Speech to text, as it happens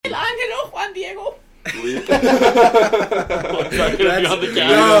that gonna be on the couch?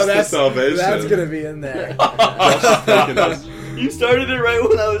 No, that's gonna be in there. You started it right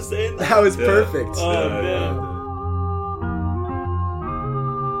when I was saying that. That was perfect. Oh man.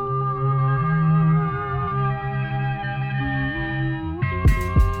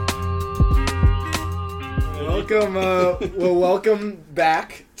 Welcome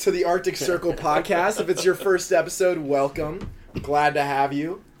back to the Arctic Circle podcast. If it's your first episode, welcome. Glad to have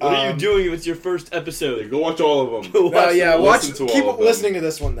you. What are you doing if it's your first episode? Go watch all of them. Keep listening to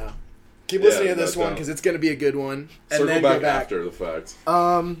this one though. Keep listening to this one because it's going to be a good one. And Circle then back go back after the fact.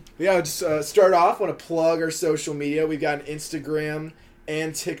 Just start off. Want to plug our social media. We've got an Instagram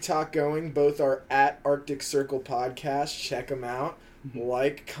and TikTok going. Both are at Arctic Circle Podcast. Check them out.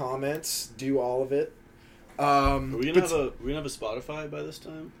 Like, comments, do all of it. Are we gonna have a Spotify by this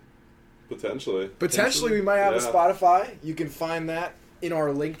time? Potentially, we might have a Spotify. You can find that in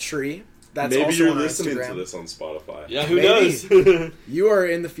our link tree. That's Maybe also you're on our listening Instagram. to this on Spotify. Yeah, who knows? You are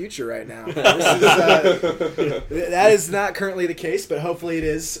in the future right now. That is not currently the case, but hopefully it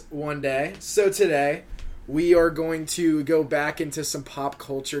is one day. So today, we are going to go back into some pop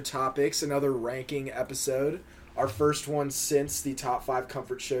culture topics, another ranking episode. Our first one since the Top 5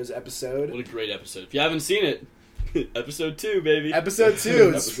 Comfort Shows episode. What a great episode. If you haven't seen it, episode 2, baby. Episode 2.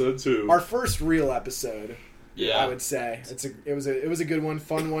 Episode 2. Our first real episode. Yeah. I would say. It was a good one,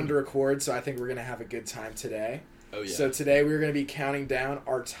 fun one to record, so I think we're going to have a good time today. Oh, yeah. So today we're going to be counting down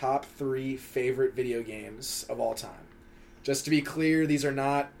our top 3 favorite video games of all time. Just to be clear, these are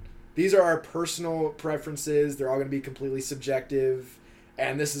our personal preferences. They're all going to be completely subjective.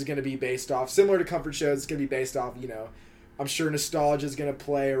 And this is going to be based off, similar to Comfort Shows, it's going to be based off, I'm sure nostalgia is going to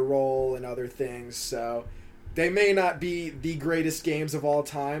play a role in other things. So they may not be the greatest games of all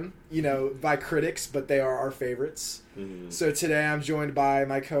time, by critics, but they are our favorites. Mm-hmm. So today I'm joined by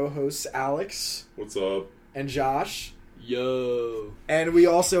my co-hosts, Alex. What's up? And Josh. Yo. And we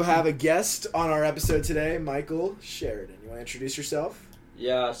also have a guest on our episode today, Michael Sheridan. You want to introduce yourself?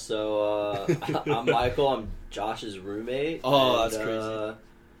 Yeah, so I'm Michael. I'm Josh's roommate. Oh, that's crazy.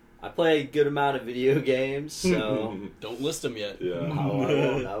 I play a good amount of video games, so... Don't list them yet. Yeah.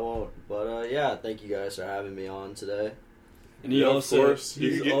 I won't. But thank you guys for having me on today. And of course.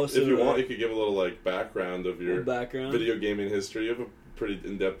 If you want, you could give a little background of your video gaming history. You have a pretty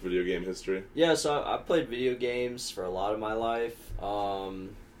in-depth video game history. Yeah, so I played video games for a lot of my life.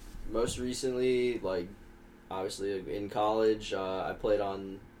 Most recently, obviously in college, I played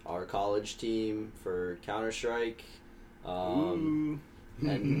on our college team for Counter-Strike. And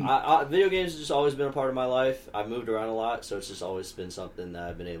video games have just always been a part of my life. I've moved around a lot, so it's just always been something that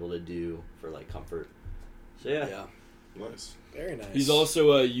I've been able to do for comfort. So yeah. Nice. Very nice. He's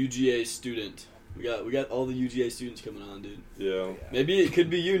also a UGA student. We got all the UGA students coming on, dude. Yeah. Maybe it could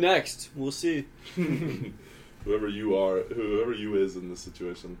be you next. We'll see. Whoever you is in this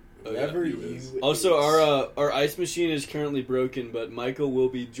situation. Whoever you is. Also, our ice machine is currently broken, but Michael will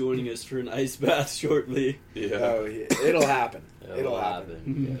be joining us for an ice bath shortly. Yeah. Oh, yeah. It'll happen. It'll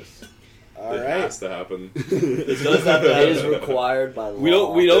happen. Yes. All It right. has to happen. It does have to It is happen. required by law. We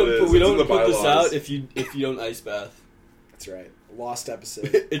don't It's in the put this bylaws. out if you don't ice bath. That's right. Lost episode.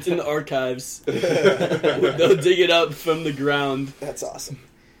 It's in the archives. They'll dig it up from the ground. That's awesome.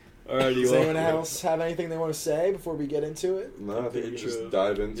 Alrighty, Does well, anyone else have anything they want to say before we get into it? No, I think we can Intro. just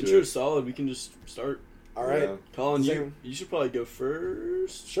dive into intro's it. solid. We can just start. All right. Yeah. Colin, Does you should probably go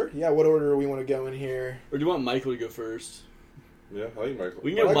first. Sure. Yeah, what order do we want to go in here? Or do you want Michael to go first? Yeah, I like Michael.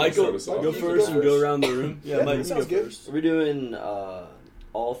 We can get Michael start us off. go first and go around the room. Yeah, Mike, you can sounds go good. first. Are we doing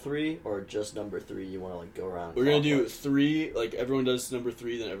all 3 or just number 3? You want to go around? We're gonna do clockwise? 3. Everyone does number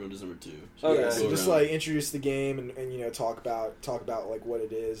 3, then everyone does number 2. Okay. Yeah, we'll so go just around. introduce the game and talk about what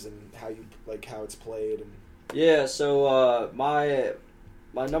it is and how you how it's played and Yeah. So my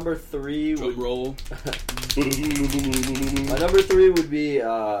number 3 drum would roll. my number 3 would be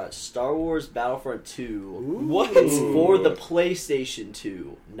Star Wars Battlefront 2. What? It's for the PlayStation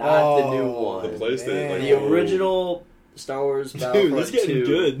 2, not the new one. The PlayStation, man. The original Star Wars Dude, Battlefront this is getting 2.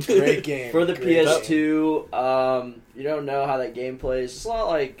 good. great game For the Great PS2, you don't know how that game plays. It's not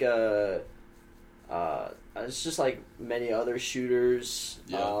like it's just like many other shooters.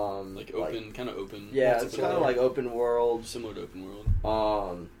 Yeah, kind of open. Yeah, it's kind of like open world. Similar to open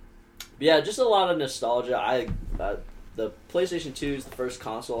world. Yeah, just a lot of nostalgia. The PlayStation 2 is the first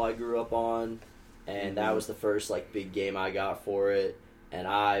console I grew up on, and that was the first big game I got for it, and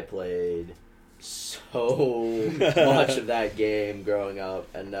I played so much of that game growing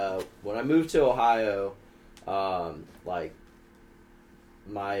up. And when I moved to Ohio, one of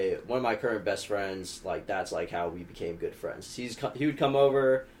my current best friends, that's how we became good friends. He would come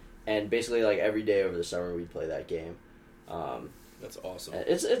over and basically like every day over the summer we'd play that game. That's awesome.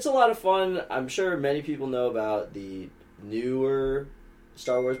 It's a lot of fun. I'm sure many people know about the newer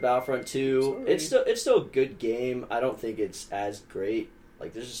Star Wars Battlefront 2. It's still a good game. I don't think it's as great.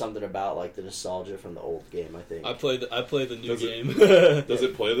 Like, there's just something about like the nostalgia from the old game. I think I play the new game. Does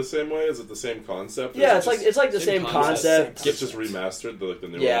it play the same way? Is it the same concept? Yeah, it's like the same concept. It's just remastered, the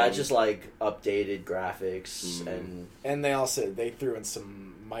new. Yeah, one. it's just like updated graphics and they threw in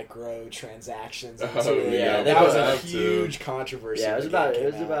some microtransactions. Yeah, that was a huge controversy. Yeah, it was about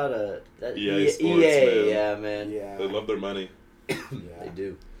EA, yeah, man. Yeah, they love their money. They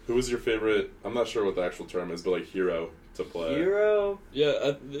do. Who was your favorite? I'm not sure what the actual term is, but like hero to play. Hero?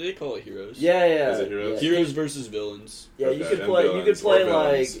 Yeah, they call it heroes. Yeah. Is it heroes? Yeah. Heroes versus villains. Yeah, Okay, you could play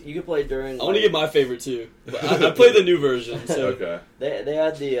like you could play during. I want to get my favorite too. But I played the new version. So. Okay. They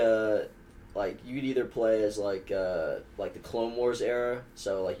had the like you could either play as like the Clone Wars era,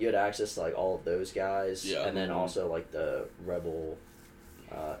 so like you had access to like all of those guys, and then also like the Rebel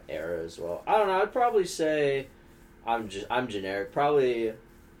era as well. I don't know. I'd probably say I'm generic. Probably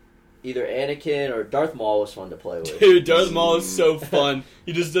either Anakin or Darth Maul was fun to play with. Dude, Darth Maul is so fun.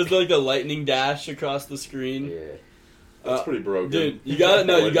 He just does like the lightning dash across the screen. Yeah. That's pretty broken. Dude, you gotta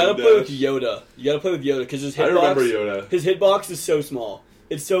play with Yoda. You gotta play with Yoda because his hitbox. I remember Yoda. His hitbox is so small.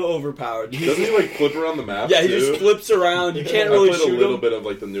 It's so overpowered. Doesn't he like flip around the map? Yeah, he just flips around. You can't really shoot him. I played a little bit of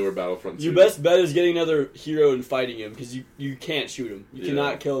like the newer Battlefront 2. Your best bet is getting another hero and fighting him because you can't shoot him. You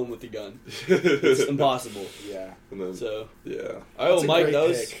cannot kill him with the gun. It's impossible. Yeah. And then, so yeah. Oh, Mike, that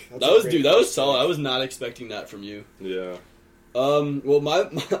was solid. I was not expecting that from you. Yeah. Well,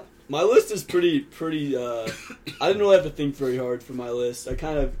 my list is pretty. I didn't really have to think very hard for my list. I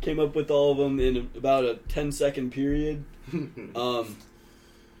kind of came up with all of them in about a 10-second period.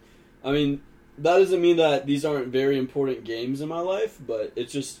 I mean, that doesn't mean that these aren't very important games in my life, but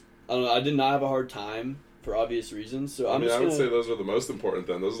it's just, I don't know, I did not have a hard time for obvious reasons. So I would say those are the most important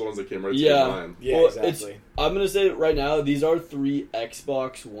then. Those are the ones that came right to your mind. Yeah, well, exactly. I'm going to say right now, these are 3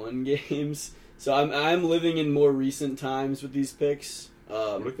 Xbox One games. So I'm living in more recent times with these picks.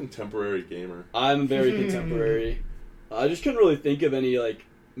 What a contemporary gamer. I'm very contemporary. I just couldn't really think of any like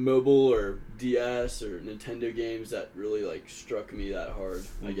mobile or DS or Nintendo games that really like struck me that hard.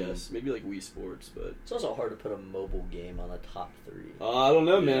 I guess maybe like Wii Sports, but it's also hard to put a mobile game on a top 3. I don't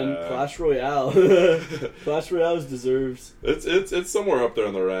know, man. Clash Royale. Clash Royale deserves. It's somewhere up there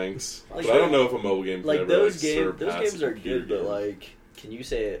in the ranks, but I don't know if a mobile game can like ever those surpass games. Those games are good, game. but like, can you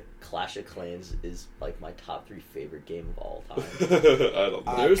say Clash of Clans is like my top 3 favorite game of all time? I don't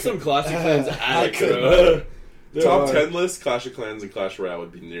know. There's some Clash of Clans addicts, bro. Top 10 list, Clash of Clans and Clash Royale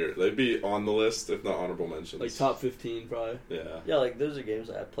would be near. They'd be on the list, if not honorable mentions. Like top 15, probably. Yeah. Yeah, like those are games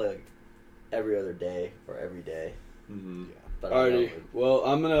that I play like every other day or every day. Mm-hmm. Yeah. But alrighty. Well,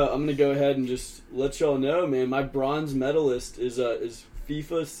 I'm gonna go ahead and just let y'all know, man. My bronze medalist is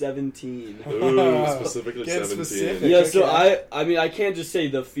FIFA 17. Ooh, specifically 17. Specific. Yeah, so I mean I can't just say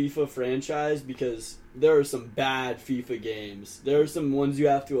the FIFA franchise because there are some bad FIFA games. There are some ones you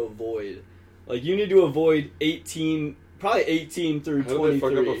have to avoid. Like you need to avoid 18 through 23. How do they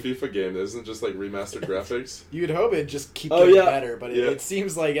fuck up a FIFA game that isn't just like remastered graphics? You'd hope it'd just keep getting better, but it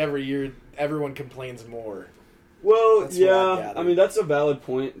seems like every year everyone complains more. Well, yeah, I mean that's a valid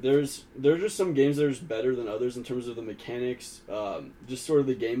point. There's just some games that are just better than others in terms of the mechanics, just sort of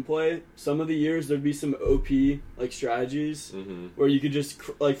the gameplay. Some of the years there'd be some OP like strategies where you could just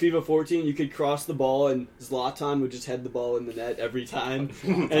like FIFA 14, you could cross the ball and Zlatan would just head the ball in the net every time,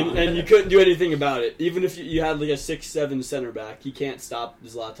 and you couldn't do anything about it. Even if you had like a 6'7" center back, he can't stop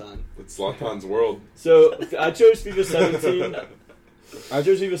Zlatan. It's Zlatan's world. So I chose FIFA 17. I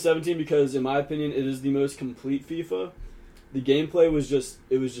chose FIFA 17 because, in my opinion, it is the most complete FIFA. The gameplay was just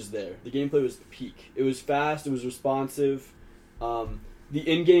there. The gameplay was peak. It was fast. It was responsive. The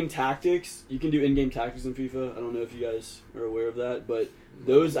in-game tactics, you can do in-game tactics in FIFA. I don't know if you guys are aware of that, but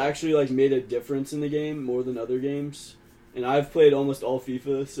those actually like made a difference in the game more than other games. And I've played almost all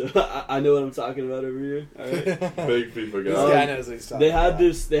FIFA, so I know what I'm talking about over here. All right. Big FIFA guy. This guy knows what he's talking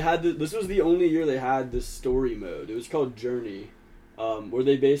about. This was the only year they had this story mode. It was called Journey. Where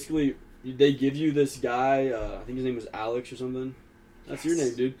they give you this guy, I think his name was Alex or something. That's your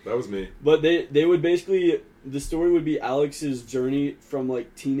name, dude. That was me. But they would basically, the story would be Alex's journey from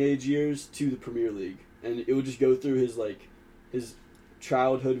like teenage years to the Premier League, and it would just go through his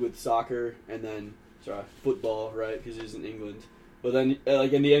childhood with soccer and then football, right? Because he's in England. But then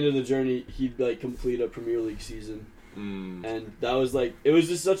like in the end of the journey, he'd like complete a Premier League season, and that was like it was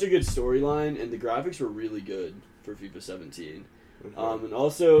just such a good storyline, and the graphics were really good for FIFA 17. And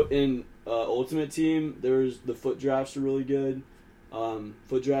also in Ultimate Team, the foot drafts are really good.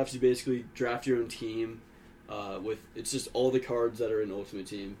 FUT drafts, you basically draft your own team. It's just all the cards that are in Ultimate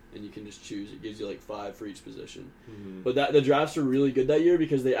Team, and you can just choose. It gives you like 5 for each position. Mm-hmm. But the drafts were really good that year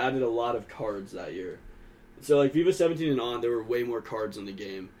because they added a lot of cards that year. So like FIFA 17 and on, there were way more cards in the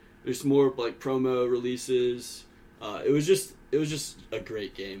game. There's more like promo releases. It was just a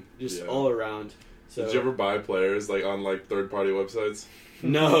great game, just all around. So, did you ever buy players like on like third-party websites?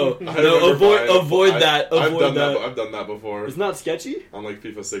 No, avoid that. I've done that before. It's not sketchy? On like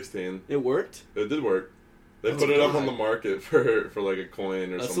FIFA 16. It worked? It did work. They put it up on the market for like a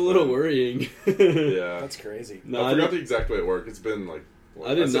coin or something. That's a little worrying. Yeah. That's crazy. No, I forgot the exact way it worked. It's been like...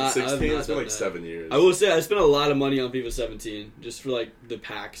 I did not. 16. It's been like 7 years. I will say I spent a lot of money on FIFA 17 just for like the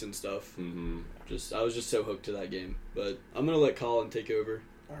packs and stuff. Mm-hmm. I was just so hooked to that game. But I'm gonna let Colin take over.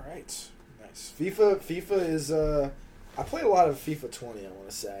 All right, nice. FIFA is. I played a lot of FIFA 20. I want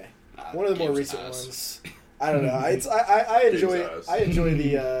to say one of the more recent ones. I don't know. I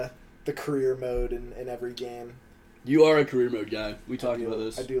enjoy the career mode in every game. You are a career mode guy. We talked about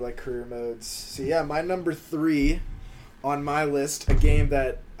this. I do like career modes. So yeah, my number 3 on my list, a game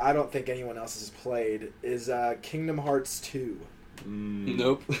that I don't think anyone else has played, is Kingdom Hearts 2.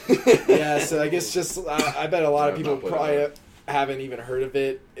 Nope. Yeah, so I guess just I bet a lot of people probably haven't even heard of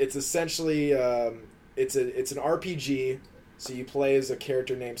it. It's essentially it's an RPG. So you play as a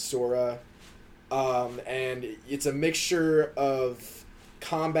character named Sora, and it's a mixture of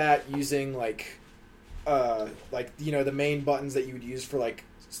combat using like the main buttons that you would use for like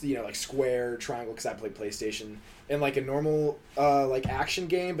square, triangle, because I play PlayStation, and like a normal like action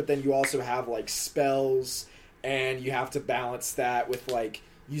game. But then you also have like spells, and you have to balance that with like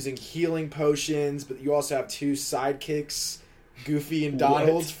using healing potions. But you also have 2 sidekicks, Goofy and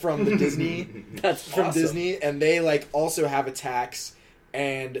Donald from the Disney. That's from awesome. Disney, and they like also have attacks,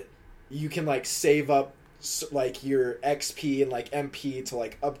 and you can like save up like your XP and like MP to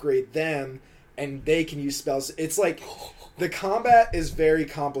like upgrade them, and they can use spells. It's like the combat is very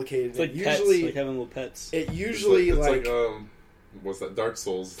complicated. It's like usually pets, like having little pets. It usually it's like what's that? Dark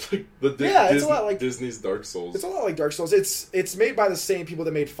Souls. It's a lot like Disney's Dark Souls. It's a lot like Dark Souls. It's made by the same people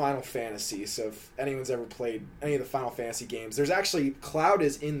that made Final Fantasy. So if anyone's ever played any of the Final Fantasy games, there's actually Cloud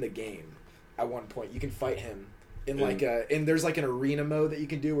is in the game at one point. You can fight him in there's like an arena mode that you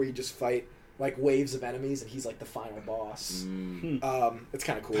can do where you just fight like waves of enemies, and he's like the final boss. It's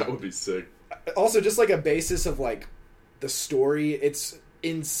kind of cool. That would be sick. Also, just like a basis of like the story, it's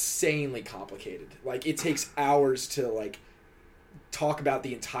insanely complicated. Like it takes hours to like talk about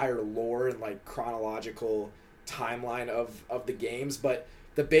the entire lore and like chronological timeline of the games, but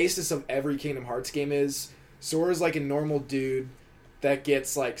the basis of every Kingdom Hearts game is Sora's like a normal dude that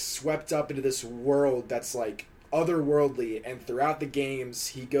gets like swept up into this world that's like otherworldly, and throughout the games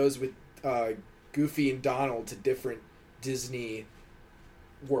he goes with Goofy and Donald to different Disney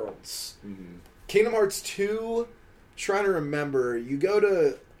worlds. Mm-hmm. Kingdom Hearts 2, trying to remember, you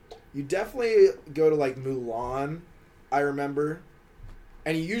definitely go to like Mulan, I remember.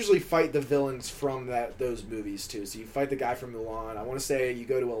 And you usually fight the villains from those movies too. So you fight the guy from Mulan. I want to say you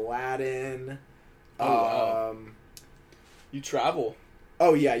go to Aladdin. Wow. You travel.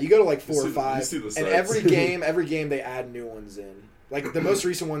 Oh yeah, you go to like 4 or 5. You see the sights. And every game they add new ones in. Like the most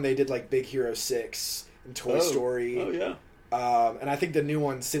recent one they did like Big Hero 6 and Toy Story. Oh yeah. And I think the new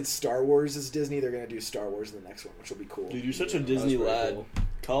one, since Star Wars is Disney, they're going to do Star Wars in the next one, which will be cool. Dude, you're such a Disney lad. Cool.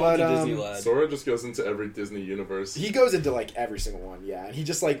 Colin's a Disney lad. Sora just goes into every Disney universe. He goes into like every single one, yeah. And he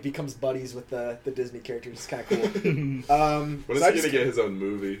just like becomes buddies with the Disney characters. It's kind of cool. When is he going to get his own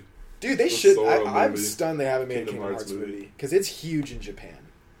movie? Dude, they should. I'm stunned they haven't made a Kingdom Hearts movie. Because it's huge in Japan.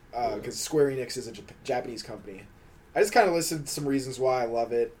 Because Square Enix is a Japanese company. I just kind of listed some reasons why I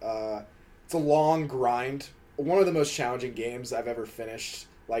love it. It's a long grind. One of the most challenging games I've ever finished.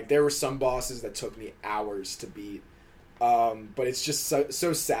 Like, there were some bosses that took me hours to beat. But it's just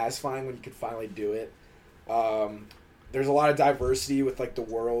so satisfying when you can finally do it. There's a lot of diversity with, like, the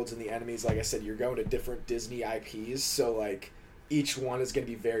worlds and the enemies. Like I said, you're going to different Disney IPs. So, like, each one is going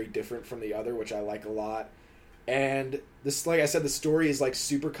to be very different from the other, which I like a lot. And this, like I said, the story is, like,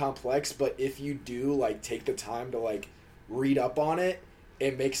 super complex. But if you do, like, take the time to, like, read up on it,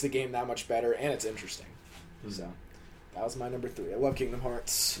 it makes the game that much better. And it's interesting. So that was my number 3. I love Kingdom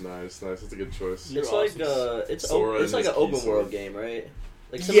Hearts. Nice. That's a good choice. It's like it's like an open world game, right?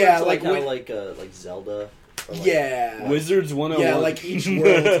 Like yeah, like kind of like Zelda. Yeah. Wizards 101. Yeah, like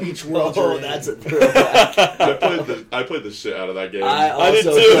each world. Oh, that's a throwback. I played the shit out of that game. I did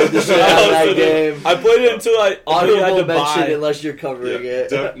also too. played the shit out of that game. I played it until I had Honorable to mention buy. unless you're covering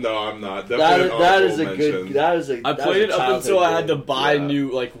it. No, I'm not. That Definitely is a good. That is a. I that played is it a up until I had to childhood buy Yeah.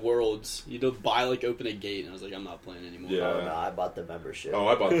 new worlds. You had to buy open a gate, and I was like, I'm not playing anymore. game. Yeah. Oh no, I bought the membership. Oh,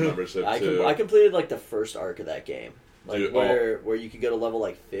 I bought the membership too. I completed the first arc of that game, Dude, where you could go to level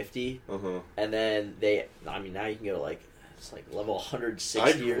 50, Uh-huh. and then now you can go to it's level 160 I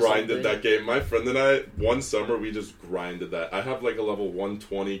or grinded something. that game. My friend and I, one summer, we just grinded that. I have a level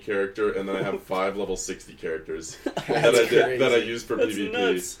 120 character, and then I have 5 level 60 characters that I used for That's PvP.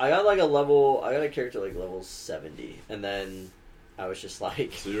 nuts. I got a character level 70, and then I was just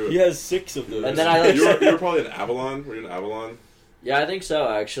like, So you were, He has 6 of those. And then I, you were probably an Avalon. Were you an Avalon? yeah, I think so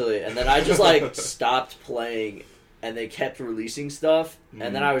actually. And then I just stopped playing, and they kept releasing stuff,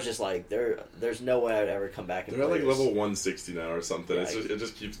 and then I was just like, there's no way I'd ever come back and They're play at this. level 160 now or something. Yeah, It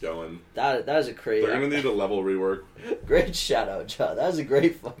just keeps going. That is a crazy. They're gonna need a level rework. Great shout out, John. That was a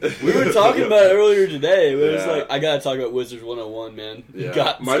great fucking. we were talking about it earlier today. It was Yeah. I gotta talk about Wizards 101, man.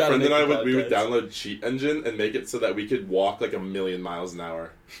 Yeah. My friend and I we would download. download Cheat Engine and make it so that we could walk 1,000,000 miles an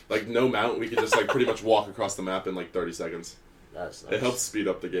hour. No mount, we could just pretty much walk across the map in 30 seconds. That's nice. It helps speed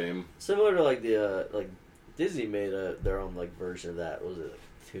up the game. Similar to the Disney made their own version of that. What was it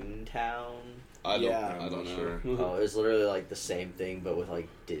Toontown? I don't I'm not know. sure. Oh, it was literally the same thing, but with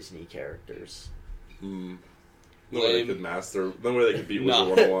Disney characters. No way they Lame. could master. No way they could beat No.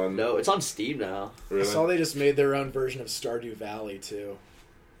 Wizard 101. No, it's on Steam now. I Really? saw they just made their own version of Stardew Valley too,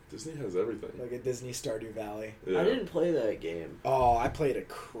 Disney has everything. like a Disney Stardew Valley. Yeah. I didn't play that game. Oh, I played a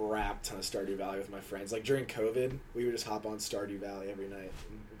crap ton of Stardew Valley with my friends. During COVID, we would just hop on Stardew Valley every night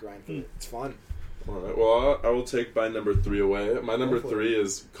and grind for it. It's fun. All right. Well, I will take my number 3 away. My number Go for 3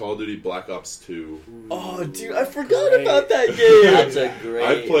 is Call of Duty Black Ops 2. Oh, dude, I forgot Great. about that game. That's a great.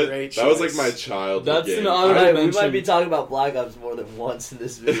 I played. great That was choice. my childhood That's game. an honorable Alright, we mention. might be talking about Black Ops more than once in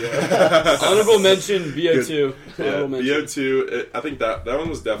this video. Honorable mention, BO2. Yeah, Honorable mention. BO2. I think that one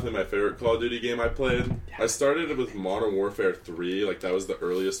was definitely my favorite Call of Duty game I played. I started with Modern Warfare 3. That was the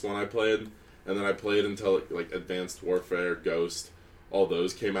earliest one I played, and then I played until Advanced Warfare, Ghost, all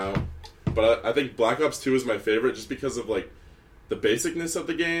those came out. But I think Black Ops 2 is my favorite just because of the basicness of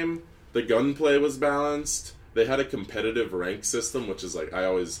the game. The gunplay was balanced. They had a competitive rank system, which is I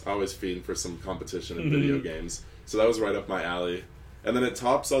always fiend for some competition in video games. So that was right up my alley. And then it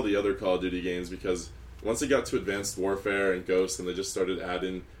tops all the other Call of Duty games because once it got to Advanced Warfare and Ghost, and they just started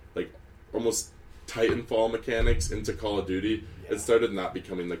adding almost Titanfall mechanics into Call of Duty, it started not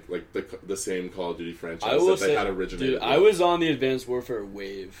becoming the same Call of Duty franchise that they had originated. Dude, I was on the Advanced Warfare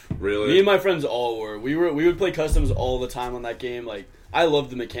wave. Really? Me and my friends all were. We would play customs all the time on that game. I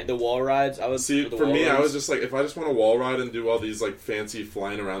loved the wall rides. I was See, the for wall me, I runs. was just if I just want to wall ride and do all these fancy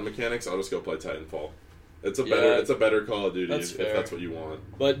flying around mechanics, I'll just go play Titanfall. It's a better Call of Duty That's if fair. that's what you want.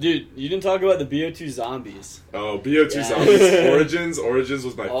 But dude, you didn't talk about the BO2 zombies. Oh, BO2 Yeah. Zombies. Origins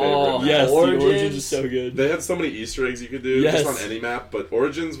was my favorite. Oh, man. Yes, Origins. the Origins is so good. They had so many Easter eggs you could do Yes. just on any map, but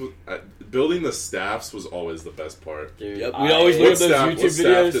Origins was building the staffs was always the best part. Dude, Yep, we always look What at those staff? YouTube What staff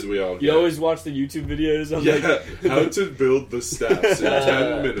videos. did we all You get? always watch the YouTube videos. I'm Yeah, how to build the staffs in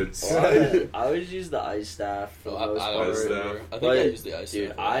 10 minutes. I always use the ice staff for the I most don't part. Ice staff. remember. I think But, I used the ice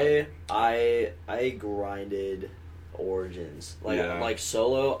Dude, staff. I grinded Origins Yeah.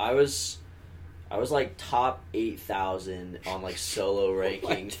 solo. I was top 8,000 on solo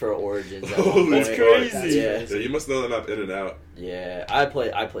rankings for Origins. At one Holy point. That's crazy. Yeah, Yeah, you must know that map in and out. yeah. I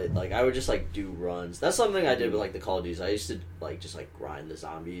played I would just do runs. That's something I did with the Call of Duty. I used to just grind the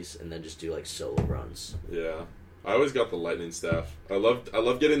zombies and then just do solo runs. Yeah. I always got the lightning staff. I loved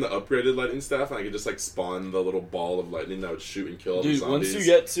getting the upgraded lightning staff, and I could just spawn the little ball of lightning that would shoot and kill all the Dude, zombies. once you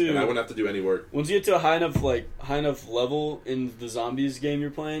get to and I wouldn't have to do any work. Once you get to a high enough level in the zombies game you're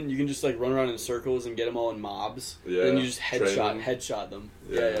playing, you can just run around in circles and get them all in mobs. Yeah, And you just train them. headshot them.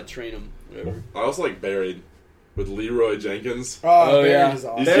 Yeah. Yeah, train them. Whatever. I also Buried with Leroy Jenkins. Oh, Oh, yeah. is You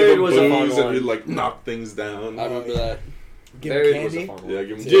awesome. give Buried him was a fun booze and one. he'd knock things down. I remember yeah. that. Give him Buried was a candy. fun one. Yeah,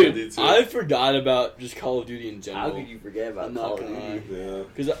 give him Dude, candy too. I forgot about just Call of Duty in general. How could you forget about I'm not Call of gonna Duty? lie.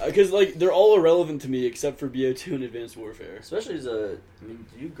 Yeah. Because they're all irrelevant to me except for BO2 and Advanced Warfare. Especially did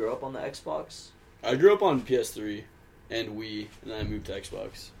you grow up on the Xbox? I grew up on PS3 and Wii, and then I moved to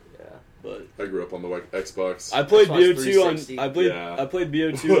Xbox. Yeah. But I grew up on the Xbox. I played Xbox BO2 360. on. Yeah. I played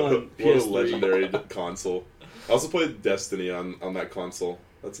BO2 on What a PS3. legendary console. I also played Destiny on that console.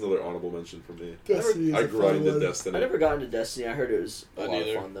 That's another honorable mention for me. Destiny is I a fun grinded one. Destiny. I never got into Destiny. I heard it was a I lot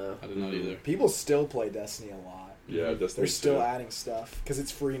neither. of fun though. I did not either. People still play Destiny a lot. Yeah, Destiny. They're still adding stuff because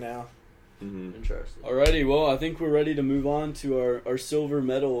it's free now. Mhm. Interesting. Alrighty, well, I think we're ready to move on to our silver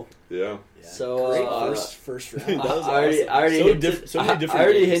medal. Yeah. Yeah. So, Great uh, first That round. was I already awesome. hinted, So many different I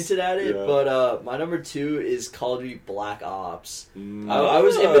already games. hinted at it, Yeah. but my number 2 is Call of Duty Black Ops. Mm.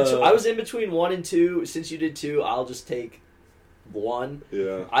 I was in between 1 and 2. Since you did 2, I'll just take 1.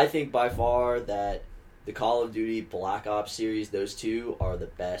 Yeah. I think by far that the Call of Duty Black Ops series, those 2 are the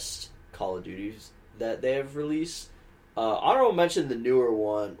best Call of Duties that they have released. Honorable mention the newer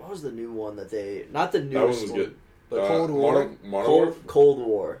one. What was the new one that they? Not the That one newest was one, good. but Cold War. Modern War? Cold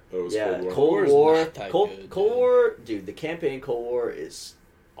War. Oh, it was Yeah, Cold War. Cold Cold War. War's not that Cold good, War, dude. The campaign Cold War is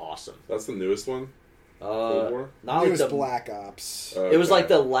awesome. That's the newest one? Cold War? Not like Newest the Black Ops. It was Okay. like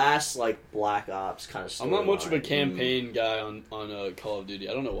the last Black Ops kind of. I'm not much of a storyline. campaign guy on Call of Duty.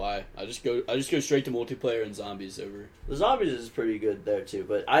 I don't know why. I just go straight to multiplayer and zombies over. The zombies is pretty good there too,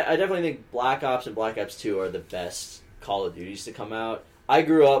 but I definitely think Black Ops and Black Ops 2 are the best Call of Duties to come out. I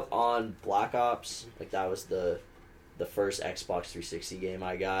grew up on Black Ops, like that was the first Xbox 360 game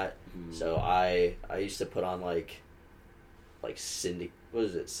I got. Mm. So I used to put on like Syndicate. What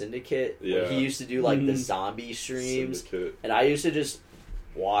is it? Syndicate. Yeah. When he used to do like the Mhm. zombie streams, Syndicate. and I used to just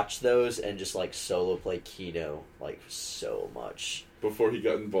watch those and just like solo play Kino like so much. Before he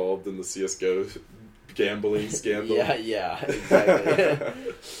got involved in the CSGO gambling scandal. Yeah, exactly.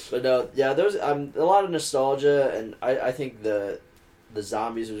 But no, yeah, there's a lot of nostalgia, and I think the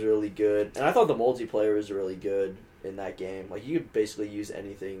zombies was really good, and I thought the multiplayer was really good in that game. Like you could basically use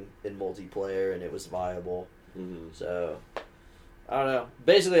anything in multiplayer, and it was viable. Mhm. So I don't know.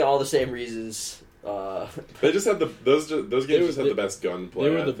 Basically, all the same reasons. They just had those games just had the best gunplay.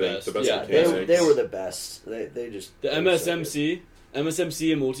 they were I the think. best. The best Yeah, mechanics. They were the best. They just The they were so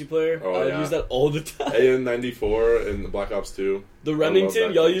MSMC and multiplayer. Oh, I would yeah. use that all the time. AN-94 and Black Ops 2. The love Remington.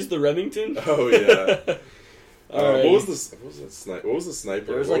 that Y'all game. used the Remington. Oh, yeah. Alright. What was the sniper? There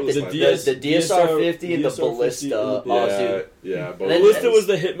was What like was the sniper? DSR-50 and the DSR-50 Ballista. and the Oh, Yeah, dude. yeah. And Both then- Ballista was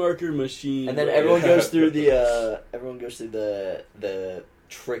the hit marker machine. And then bro. everyone Yeah. goes through the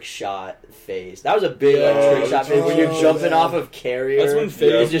trick shot phase. That was a big Yeah, trick shot phase when you're oh, jumping yeah. off of carrier. That's when Yeah.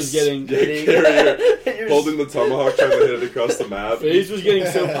 FaZe just was getting. spinning. Carrier. And you're holding the tomahawk trying to hit it across the map. FaZe was getting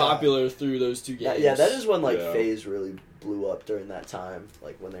so popular through those two games. yeah, that is when Yeah. FaZe really blew up during that time,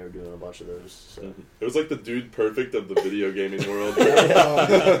 like when they were doing a bunch of those. So. It was like the dude perfect of the video gaming world.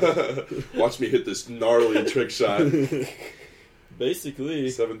 Watch me hit this gnarly trick shot. Basically,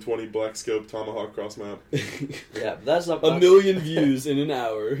 720 black scope tomahawk cross map. Yeah, but that's not a million views in an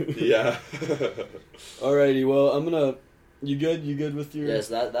hour. Yeah. Alrighty, well, I'm gonna. You good? You good with your? Yes,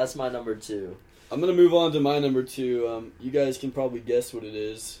 that's my number 2. I'm gonna move on to my number 2. You guys can probably guess what it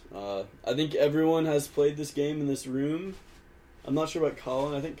is. I think everyone has played this game in this room. I'm not sure about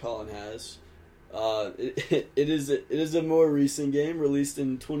Colin. I think Colin has. It is a more recent game released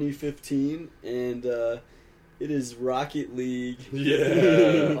in 2015, and it is Rocket League.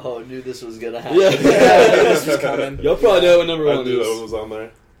 Yeah. Oh, I knew this was gonna happen. Yeah. This was coming. Y'all probably know what number I one knew is. that one was on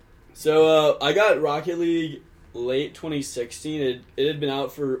there. So I got Rocket League late 2016. It had been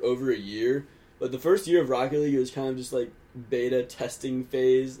out for over a year, but the first year of Rocket League, it was kind of just like beta testing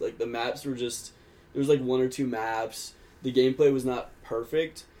phase. Like the maps were just, there was like 1 or 2 maps. The gameplay was not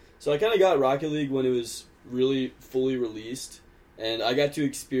perfect. So I kind of got Rocket League when it was really fully released, and I got to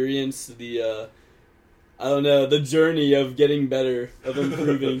experience the the journey of getting better, of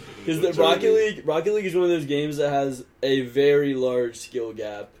improving. Because The Rocket League is one of those games that has a very large skill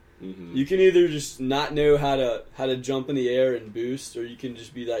gap. Mm-hmm. You can either just not know how to jump in the air and boost, or you can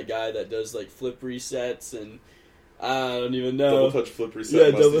just be that guy that does like flip resets and I don't even know. Double touch flip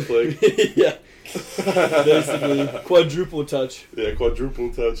reset, must flick. Yeah, basically quadruple touch. Yeah,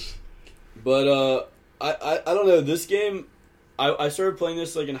 quadruple touch. But I don't know, this game. I started playing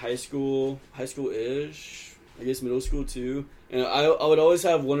this like in high school-ish, I guess middle school too. And I would always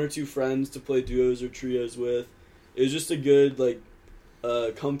have 1 or 2 friends to play duos or trios with. It was just a good like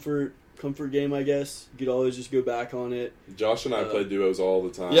comfort game, I guess. You could always just go back on it. Josh and I play duos all the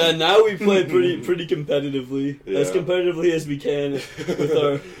time. Yeah, now we play pretty competitively, as Yeah. competitively as we can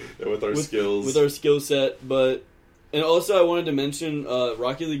with our skills. with our skill set. And also I wanted to mention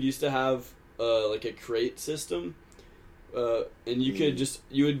Rocket League used to have like a crate system. And you could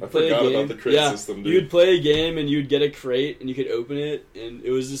you would I play a forgot game. about the crate system, dude. You would play a game and you'd get a crate and you could open it, and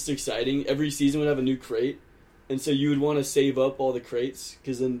it was just exciting. Every season would have a new crate, and so you would want to save up all the crates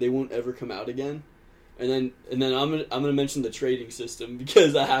because then they won't ever come out again. And then I'm gonna mention the trading system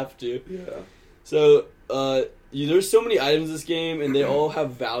because I have to. Yeah. So there's so many items in this game, and they all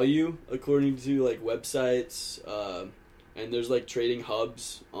have value according to like websites, and there's like trading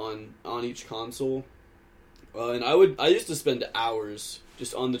hubs on each console. And I used to spend hours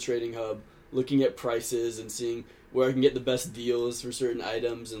just on the trading hub looking at prices and seeing where I can get the best deals for certain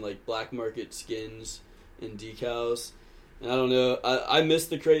items and like black market skins and decals. And I don't know, I miss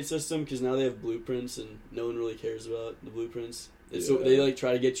the crate system because now they have blueprints and no one really cares about the blueprints. So they like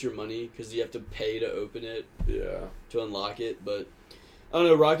try to get your money because you have to pay to open it, to unlock it. But I don't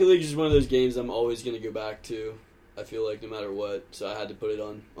know, Rocket League is just one of those games I'm always going to go back to, I feel like, no matter what. So I had to put it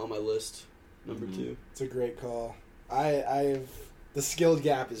on my list, number 2. It's a great call. I've the skill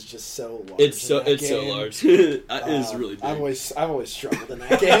gap is just so large. It's so large. It is really big. I've always struggled in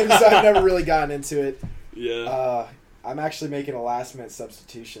that game, so I've never really gotten into it. Yeah. I'm actually making a last-minute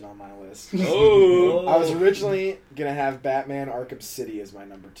substitution on my list. Oh! I was originally going to have Batman Arkham City as my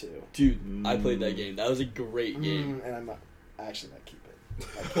number 2. Dude, I played that game. That was a great game. And I actually might keep it.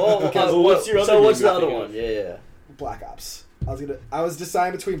 What's your other what's game the other you're one? thinking Yeah. Black Ops. I was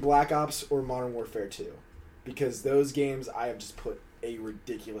deciding between Black Ops or Modern Warfare 2. Because those games I have just put a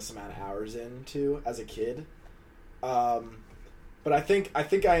ridiculous amount of hours into as a kid. But I think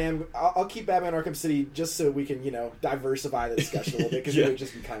I am. I'll keep Batman Arkham City just so we can diversify the discussion a little bit because it would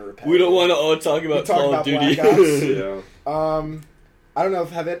just be kind of repetitive. We don't want to all talk about Call of Duty. Black Ops. Yeah. I don't know if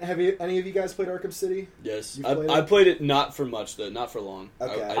have any of you guys played Arkham City? Yes, You've I played it not for much though, not for long.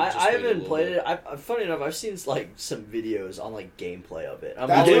 Okay. I haven't played it. Funny enough, I've seen like some videos on like gameplay of it. The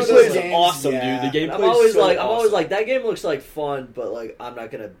gameplay is awesome, yeah. dude. The gameplay I'm always is so like, awesome. that game looks like fun, but like I'm not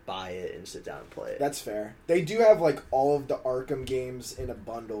gonna buy it and sit down and play it. That's fair. They do have like all of the Arkham games in a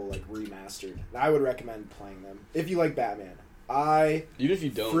bundle, like remastered. I would recommend playing them if you like Batman. Even if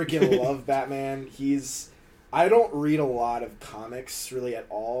you don't, freaking love Batman. I don't read a lot of comics really at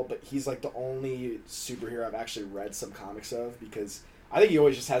all, but he's like the only superhero I've actually read some comics of because I think he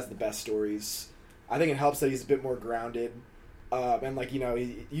always just has the best stories. I think it helps that he's a bit more grounded. And like,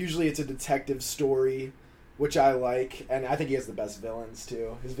 usually it's a detective story, which I like, and I think he has the best villains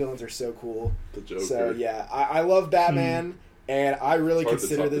too. His villains are so cool. The Joker. So yeah, I love Batman, and I really It's hard to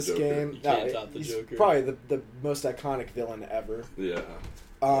consider top the this Joker. game. You can't top the he's Joker. probably the most iconic villain ever. Yeah.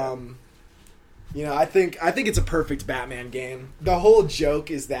 I think it's a perfect Batman game. The whole joke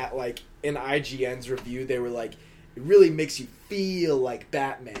is that, like, in IGN's review, they were like, it really makes you feel like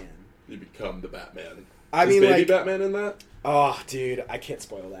Batman. You become the Batman. I Is mean, Baby like, Batman in that? oh, dude, I can't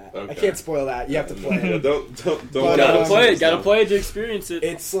spoil that. Okay. I can't spoil that. You have to play Yeah, it. don't. But, gotta play it. Gotta Gotta play it to experience it.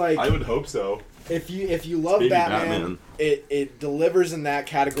 It's like I would hope so. if you love Baby Batman, Batman. it delivers in that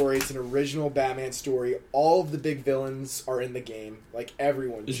category. It's an original Batman story. All of the big villains are in the game, like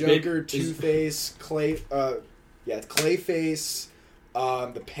everyone. Joker, Two-Face, Clayface,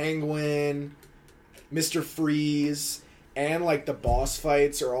 the Penguin, Mr. Freeze, and like the boss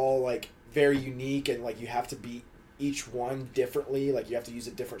fights are all like very unique, and like you have to beat each one differently. Like you have to use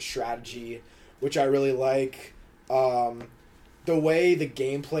a different strategy, which I really like. The way the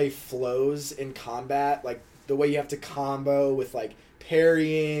gameplay flows in combat, like the way you have to combo with like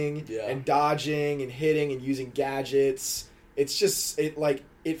parrying and dodging and hitting and using gadgets, it's just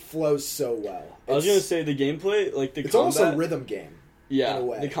it flows so well. I was gonna say the gameplay, like the it's combat, almost a rhythm game. Yeah, in a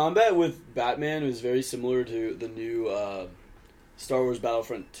way. the combat with Batman was very similar to the new Star Wars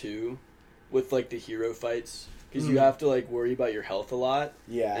Battlefront 2 with like the hero fights. Because you have to like worry about your health a lot,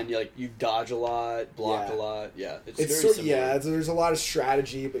 and you dodge a lot, block a lot. Yeah, it's very similar. There's a lot of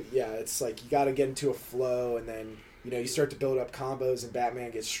strategy, but it's like you got to get into a flow, and then you start to build up combos, and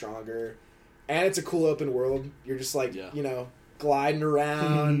Batman gets stronger, and it's a cool open world. You're just like gliding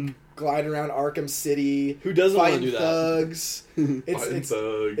around Arkham City. Who doesn't want to fighting do that? Thugs.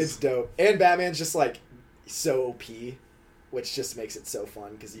 It's dope, and Batman's just like so OP, which just makes it so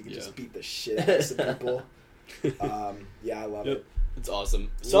fun because you can just beat the shit out of some people. I love it. It's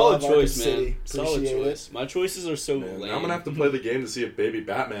awesome. Solid choice, Arkham man. City. Solid Appreciate choice. My choices are so Man, lame. now I'm gonna have to play the game to see if Baby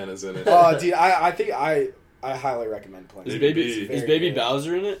Batman is in it. Oh, dude, I think I highly recommend playing. Is it. Baby It's very good.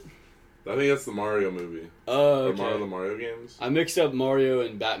 Bowser in it? I think that's the Mario movie. Oh, Or okay. the Mario games. I mix up Mario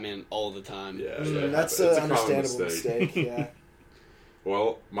and Batman all the time. Yeah, That's it's an a common understandable mistake. Yeah.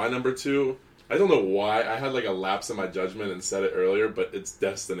 Well, my number 2, I don't know why I had like a lapse in my judgment and said it earlier, but it's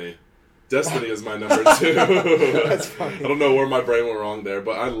Destiny. Destiny is my number 2. That's funny. I don't know where my brain went wrong there,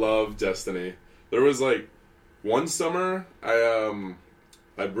 but I love Destiny. There was like one summer I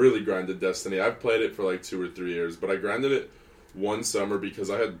really grinded Destiny. I've played it for like 2 or 3 years, but I grinded it one summer because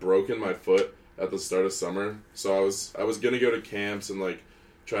I had broken my foot at the start of summer. So I was gonna go to camps and like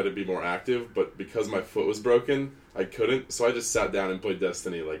try to be more active, but because my foot was broken, I couldn't. So I just sat down and played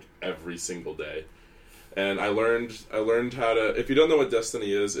Destiny like every single day. And I learned how to. If you don't know what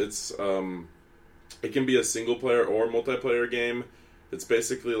Destiny is, it can be a single player or multiplayer game. It's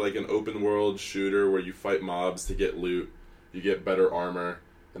basically like an open world shooter where you fight mobs to get loot, you get better armor,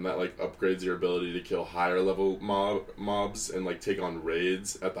 and that like upgrades your ability to kill higher level mobs and like take on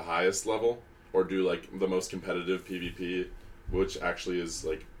raids at the highest level, or do like the most competitive PvP, which actually is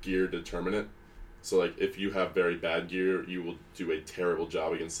like gear determinate. So like if you have very bad gear, you will do a terrible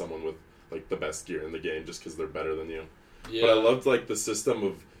job against someone with like the best gear in the game just because they're better than you. Yeah. But I loved like the system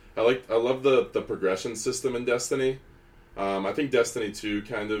of I love the progression system in Destiny. I think Destiny 2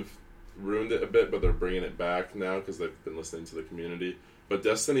 kind of ruined it a bit, but they're bringing it back now because they've been listening to the community. But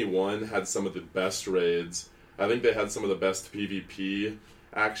Destiny 1 had some of the best raids. I think they had some of the best PvP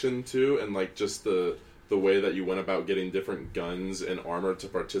action too, and like just the way that you went about getting different guns and armor to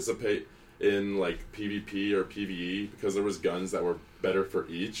participate in like PvP or PvE, because there was guns that were better for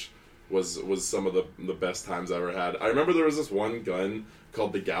each, was some of the best times I ever had. I remember there was this one gun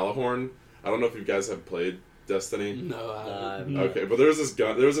called the Galahorn. I don't know if you guys have played Destiny. No, I haven't. Okay, but there was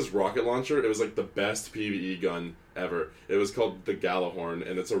this rocket launcher. It was like the best PvE gun ever. It was called the Galahorn,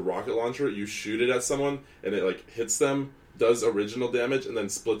 and it's a rocket launcher. You shoot it at someone, and it like hits them, does original damage, and then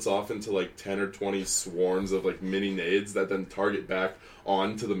splits off into like 10 or 20 swarms of like mini nades that then target back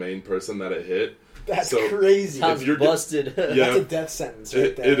onto the main person that it hit. That's So, crazy. Sounds you're busted. Yeah. That's a death sentence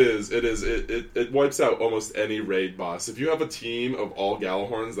right there. It is. It wipes out almost any raid boss. If you have a team of all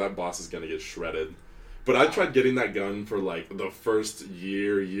Galahorns, that boss is going to get shredded. But I tried getting that gun for like the first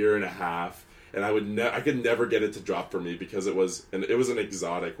year and a half, and I could never get it to drop for me because it was an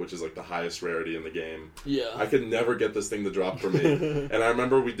exotic, which is like the highest rarity in the game. Yeah. I could never get this thing to drop for me. And I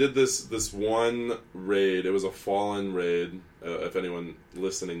remember we did this one raid. It was a Fallen raid. If anyone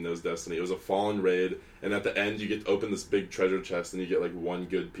listening knows Destiny, it was a Fallen raid. And at the end, you get to open this big treasure chest, and you get like one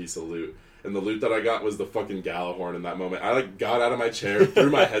good piece of loot. And the loot that I got was the fucking Galahorn in that moment. I like got out of my chair,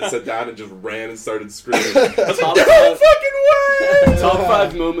 threw my headset down, and just ran and started screaming. I was like, no fucking way! Top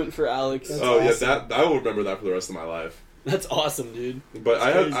 5 moment for Alex. That's Oh awesome. yeah, that I will remember that for the rest of my life. That's awesome, dude. But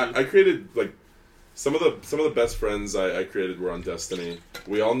That's I created like some of the best friends I created were on Destiny.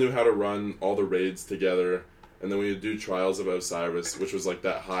 We all knew how to run all the raids together, and then we would do Trials of Osiris, which was like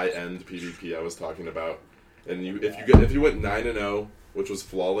that high end PvP I was talking about. And if you went 9-0, which was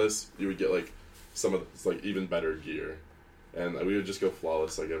flawless, you would get like some of the, like even better gear, and we would just go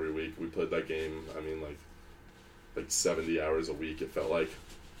flawless like every week. We played that game. I mean like 70 hours a week. It felt like,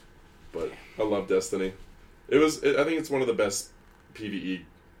 but I love Destiny. I think it's one of the best PvE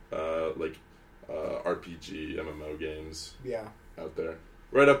RPG MMO games Yeah. out there.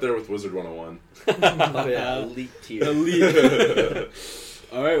 Right up there with Wizard 101. Oh yeah, elite tier. Elite.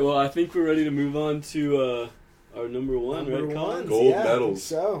 All right, well, I think we're ready to move on to our number one, Number right, one. Colin? Gold Yeah, I think medals.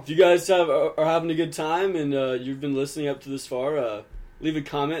 So. If you guys are having a good time and you've been listening up to this far, leave a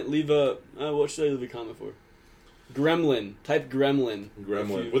comment. What should I leave a comment for? Gremlin. Type Gremlin.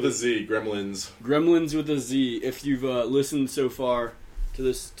 Gremlin with a Z. Gremlins. Gremlins with a Z. If you've listened so far to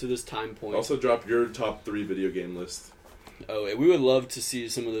this time point. Also, drop your top 3 video game list. Oh, we would love to see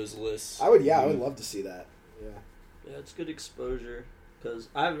some of those lists. I would love to see that. Yeah. Yeah, it's good exposure because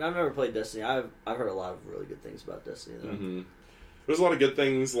I've never played Destiny. I've heard a lot of really good things about Destiny though. Mm-hmm. There's a lot of good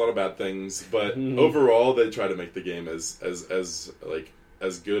things, a lot of bad things, but Mhm. overall, they try to make the game as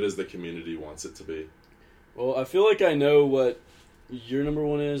good as the community wants it to be. Well, I feel like I know what your number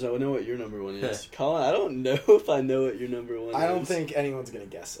one is. I would know what your number one is. Colin, I don't know if I know what your number one is. I don't think anyone's gonna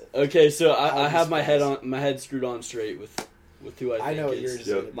guess it. Okay, so I'll I be have my surprised. head screwed on straight with who I think I know what is. yours is.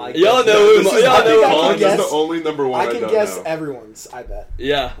 Yeah. gonna be. My- Y'all know This who is- y'all I think know I Collins can is guess- the only number one I can don't guess know. everyone's. I bet.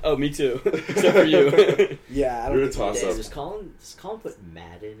 Yeah. Oh, me too. Except for you. Yeah, I don't You're a think toss-up. Damn, does Colin put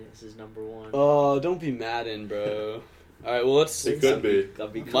Madden as his number one? Oh, don't be Madden, bro. All right. Well, let's. It could be.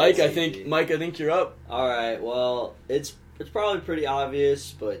 That'd be Mike, I crazy. think you're up. All right, well, it's probably pretty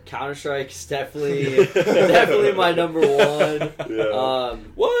obvious, but Counter Strike is definitely my number one. Yeah.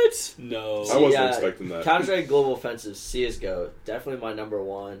 What? No. I wasn't yeah, expecting that. Counter Strike Global Offensive CS:GO, definitely my number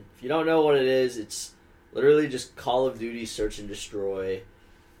one. If you don't know what it is, it's literally just Call of Duty Search and Destroy,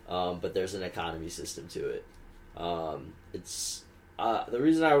 but there's an economy system to it. It's the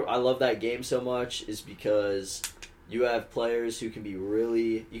reason I love that game so much is because you have players who can be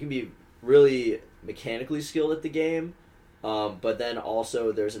really mechanically skilled at the game, but then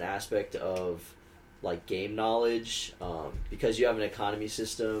also there's an aspect of like game knowledge because you have an economy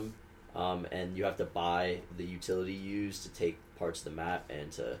system and you have to buy the utility used to take parts of the map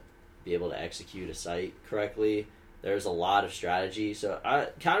and to be able to execute a site correctly. There's a lot of strategy. So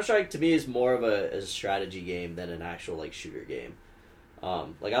Counter-Strike to me is more of a strategy game than an actual like shooter game.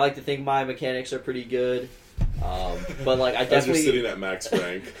 Like I like to think my mechanics are pretty good, But like, I As you're definitely, sitting at Max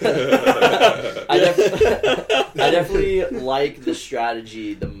Frank. I definitely like the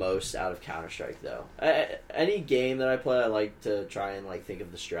strategy the most out of Counter-Strike, though. Any game that I play, I like to try and like think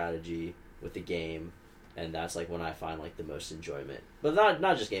of the strategy with the game, and that's like when I find like the most enjoyment. But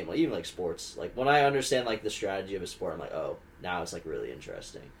not just game, like even like sports. Like when I understand like the strategy of a sport, I'm like, oh, now it's like really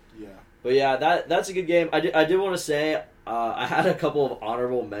interesting. Yeah. But yeah, that's a good game. I did want to say I had a couple of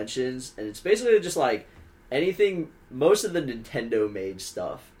honorable mentions, and it's basically just like anything, most of the Nintendo made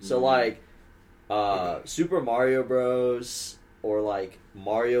stuff. So like Super Mario Bros. Or like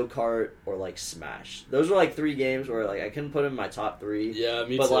Mario Kart or like Smash. Those were like 3 games where like I couldn't put in my top 3. Yeah,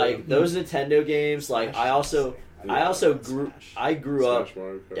 me but too. like those Nintendo games, like I also grew up. Smash, Mario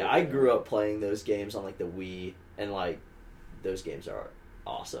Kart, Yeah, I grew up playing those games on like the Wii, and like those games are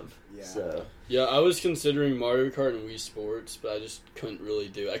awesome. Yeah. So Yeah, I was considering Mario Kart and Wii Sports, but I just couldn't really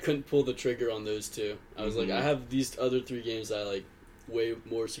do it. I couldn't pull the trigger on those 2. I was like, I have these other 3 games that I like way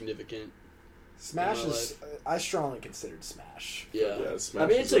more significant. Smash is. I strongly considered Smash. Yeah. Yeah, Smash I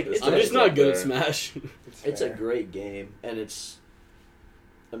mean, is it's I'm up just not good at there. Smash. it's a fair. great game, and it's.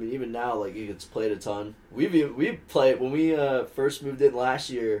 I mean, even now, like it gets played a ton. We played when we first moved in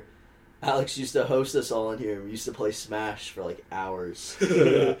last year. Alex used to host us all in here, and we used to play Smash for like hours.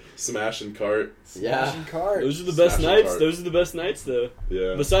 Smash and Kart. Yeah. Smash and Kart. Those are the best Smash and nights. Kart. Those are the best nights, though.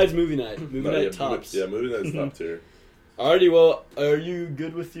 Yeah. Besides movie night. Movie No, night yeah, tops. Movie night's top tier. Alrighty, well, are you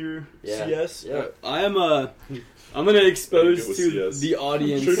good with your Yeah. CS? Yeah. I am. I'm gonna expose Good with to CS. the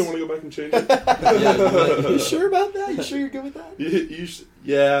audience. Sure you don't want to go back and change it? Yeah, You sure about that? You sure you're good with that?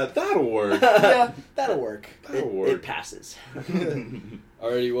 Yeah, that'll work. Yeah, that'll work. That'll It work. passes.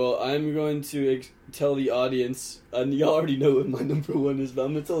 Alrighty, well, I'm going to tell the audience, and y'all already know what my number 1 is, but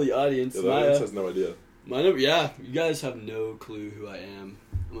I'm gonna tell the audience. Yeah, the audience has no idea. My number, yeah, you guys have no clue who I am.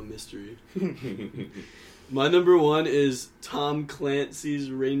 I'm a mystery. My number 1 is Tom Clancy's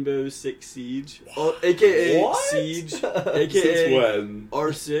Rainbow Six Siege, aka What? Siege, Since aka when?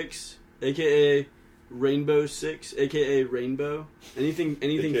 R6, aka Rainbow Six, aka Rainbow. Anything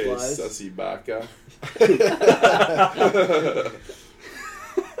AKA flies. Sussy Baka.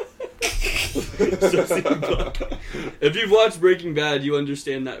 If you've watched Breaking Bad, you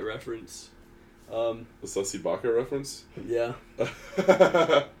understand that reference. The Sussy Baka reference? Yeah,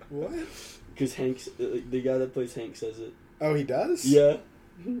 What? because Hank, the guy that plays Hank, says it. Oh, he does? Yeah.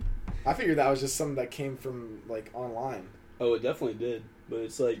 I figured that was just something that came from, like, online. Oh, it definitely did, but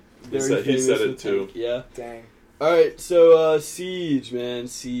it's like He very said- he famous said it with too. Hank. Yeah. Dang. All right, so Siege, man,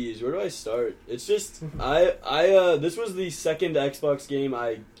 Siege. Where do I start? It's just this was the second Xbox game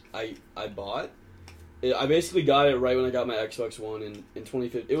I bought. I basically got it right when I got my Xbox One in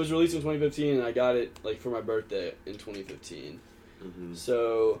 2015. It was released in 2015, and I got it like for my birthday in 2015. Mhm.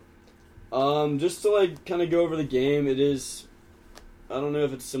 So, just to like kind of go over the game, it is. I don't know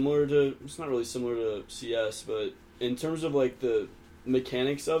if it's similar to. It's not really similar to CS, but in terms of like the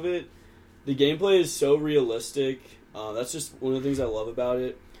mechanics of it, the gameplay is so realistic. That's just one of the things I love about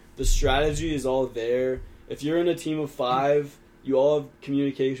it. The strategy is all there. If you're in a team of 5, you all have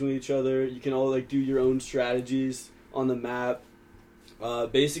communication with each other. You can all like do your own strategies on the map.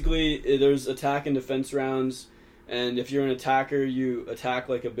 Basically, there's attack and defense rounds, and if you're an attacker, you attack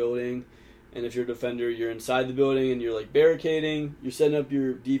like a building, and if you're a defender, you're inside the building and you're like barricading. You're setting up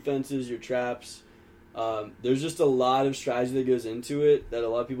your defenses, your traps. There's just a lot of strategy that goes into it that a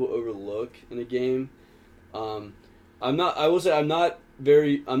lot of people overlook in a game. I'm not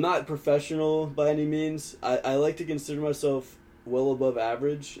professional by any means. I like to consider myself well above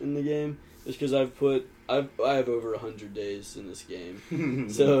average in the game, just because I have over 100 days in this game.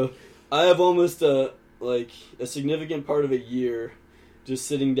 So I have almost a significant part of a year just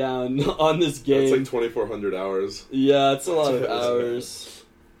sitting down on this game. That's like 2,400 hours. Yeah, it's a lot of hours.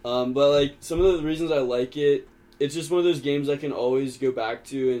 But like some of the reasons I like it, it's just one of those games I can always go back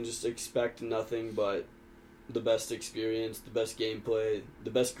to and just expect nothing but the best experience, the best gameplay,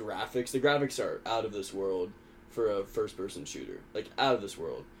 the best graphics. The graphics are out of this world for a first-person shooter, like out of this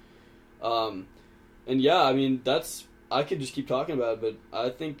world. And yeah, I mean I could just keep talking about it, but I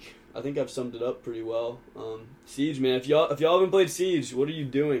think I've summed it up pretty well. Siege, man, if y'all haven't played Siege, what are you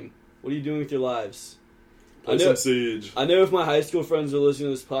doing? What are you doing with your lives? Play some Siege. I know if my high school friends are listening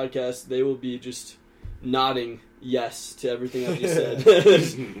to this podcast, they will be just nodding yes to everything I've just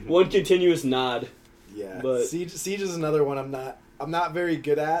said. One continuous nod. Yeah. But- Siege is another one I'm not very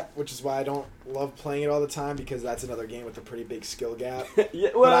good at, which is why I don't love playing it all the time, because that's another game with a pretty big skill gap. Yeah,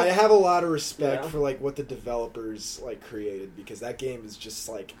 But I have a lot of respect Yeah. for like what the developers like created, because that game is just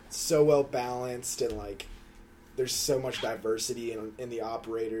like so well balanced, and like there's so much diversity in the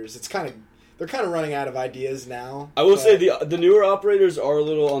operators. It's kind of they're kind of running out of ideas now. I will but- say the newer operators are a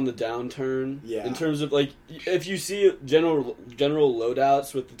little on the downturn. Yeah. In terms of like, if you see general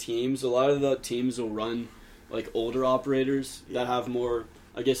loadouts with the teams, a lot of the teams will run like older operators that have more,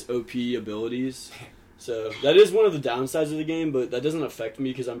 I guess, OP abilities. So that is one of the downsides of the game, but that doesn't affect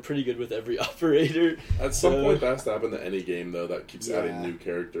me because I'm pretty good with every operator. At some point, that has to happen to any game though that keeps adding Yeah. new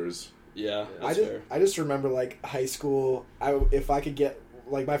characters. Yeah, that's fair. I just remember like high school. If I could get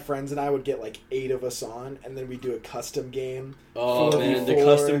like my friends and I would get like 8 of us on, and then we'd do a custom game. Oh man, the 4v4,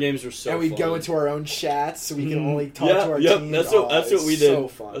 custom games were so. and we'd go fun. into our own chats, so we can only talk Yeah, to our yep, team. that's Oh, what it's we did. So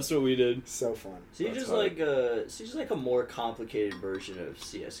fun. That's what we did. So fun. Siege That's is hard. like a more complicated version of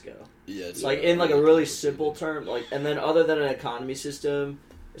CS:GO. Yeah, It's like in like a really simple term, like, and then other than an economy system,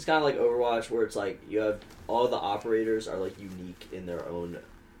 it's kind of like Overwatch, where it's like you have all the operators are like unique in their own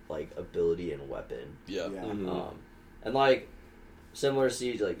like ability and weapon. Yeah. Yeah. Mhm. And like similar to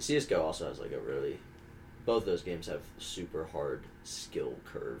Siege, like CS:GO also has like a really, both those games have super hard skill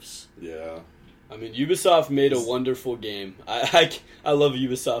curves. Yeah. I mean, Ubisoft made a wonderful game. I love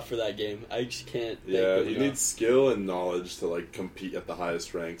Ubisoft for that game. I just can't. thank Yeah, them you enough. need skill and knowledge to like compete at the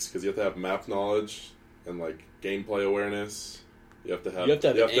highest ranks because you have to have map knowledge and like gameplay awareness. You have to have You have to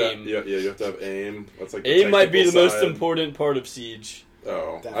have aim. you have to have aim. That's like the Aim might be the technical most side. important part of Siege.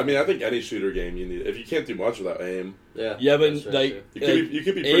 Oh, I mean, I think any shooter game you need. If you can't do much without aim, Yeah, Yeah, but that's very like, true. you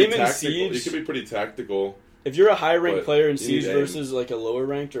could be aim pretty in tactical. Siege- You could be pretty tactical. if you're a high ranked But player in you need Siege aim. versus like a lower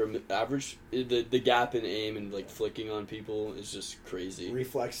ranked or average, the gap in aim and like flicking on people is just crazy.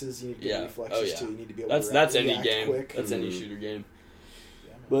 Reflexes. You need to get Yeah. reflexes Oh, yeah. too. You need to be able That's to any react game. quick. That's any Mhm. shooter game.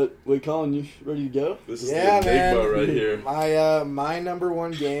 Yeah, man. But wait, Colin, you ready to go? This is Yeah, the enigma man. right here. My number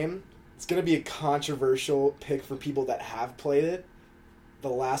one game. It's gonna be a controversial pick for people that have played it. The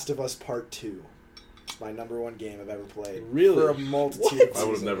Last of Us Part 2. It's my number one game I've ever played. Really? For a multitude What? of I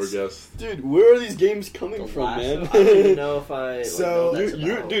would have never reasons. guessed. Dude, where are these games coming The from, last man? one, I don't even know if I like, So, know what that's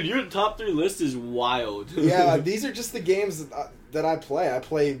You're, about. dude, your top 3 list is wild. Yeah, these are just the games that I play. I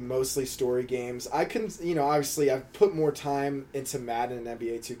play mostly story games. I can, obviously I've put more time into Madden and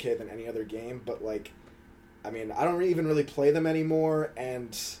NBA 2K than any other game, but like, I mean, I don't even really play them anymore,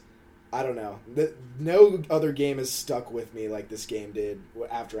 and I don't know. No other game has stuck with me like this game did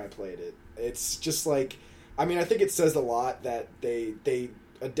after I played it. It's just like, I mean, I think it says a lot that they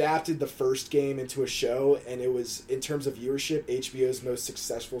adapted the first game into a show, and it was, in terms of viewership, HBO's most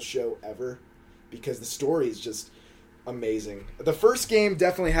successful show ever, because the story is just amazing. The first game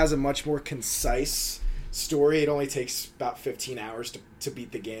definitely has a much more concise story. It only takes about 15 hours to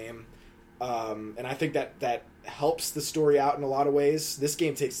beat the game. And I think that helps the story out in a lot of ways. This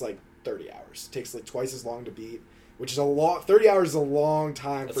game takes like 30 hours. It takes like twice as long to beat, which is a lot. 30 hours is a long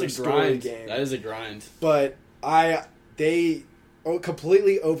time That's for a a story grind. game. That is a grind. But they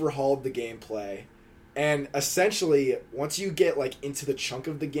completely overhauled the gameplay, and essentially once you get like into the chunk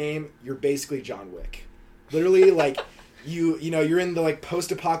of the game, you're basically John Wick. Literally, like you're in the like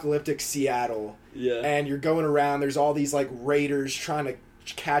post-apocalyptic Seattle, Yeah. and you're going around. There's all these like raiders trying to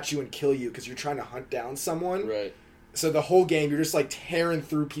catch you and kill you because you're trying to hunt down someone. Right. So the whole game, you're just like tearing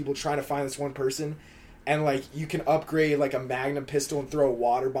through people trying to find this one person, and like you can upgrade like a Magnum pistol and throw a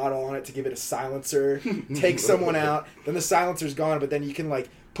water bottle on it to give it a silencer, take someone out, then the silencer's gone, but then you can like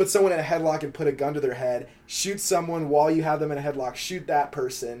put someone in a headlock and put a gun to their head, shoot someone while you have them in a headlock, shoot that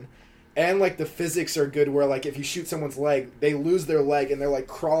person. And like the physics are good where like if you shoot someone's leg, they lose their leg and they're like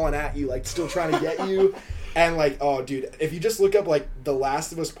crawling at you, like still trying to get you. And like, oh dude, if you just look up like The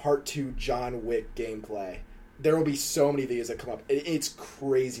Last of Us Part 2 John Wick gameplay, there will be so many videos that come up. It's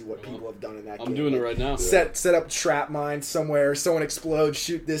crazy what people have done in that game. I'm doing it Like, right now. Set up trap mines somewhere, someone explodes,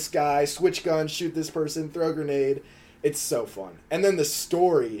 shoot this guy, switch gun, shoot this person, throw a grenade. It's so fun. And then the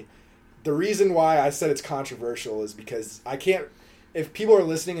story, the reason why I said it's controversial is because I can't, if people are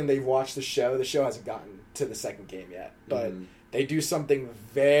listening and they've watched the show hasn't gotten to the second game yet, but they do something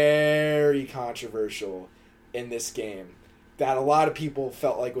very controversial in this game that a lot of people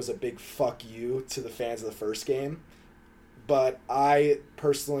felt like was a big fuck you to the fans of the first game. But I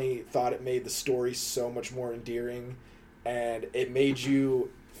personally thought it made the story so much more endearing, and it made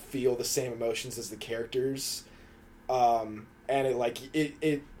you feel the same emotions as the characters. And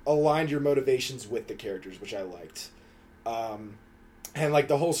it aligned your motivations with the characters, which I liked. And like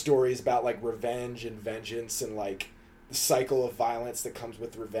the whole story is about like revenge and vengeance and like the cycle of violence that comes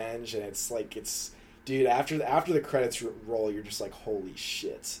with revenge, and it's like dude, after the credits roll, you're just like, holy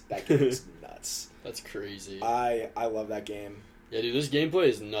shit, that game is nuts. That's crazy. I love that game. Yeah, dude, this gameplay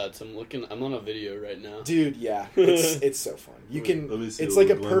is nuts. I'm on a video right now. Dude, yeah, it's so fun. You Let me can, see it's a like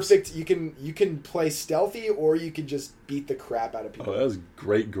a little glimpse. perfect. You can play stealthy, or you can just beat the crap out of people. Oh, that was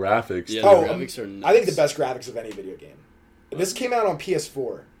great graphics. Yeah, too. Oh, the graphics are nuts. I think the best graphics of any video game. This came out on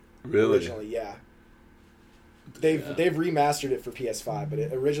PS4 Really? originally. Yeah, they've remastered it for PS5, but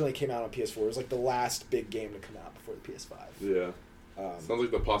it originally came out on PS4. It was like the last big game to come out before the PS5. Yeah. Sounds like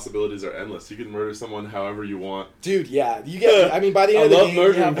the possibilities are endless. You can murder someone however you want. Dude, yeah, you get. I mean, by the end of the love game,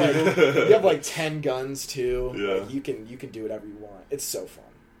 murdering you have like 10 guns too. Yeah. Like, you can do whatever you want. It's so fun.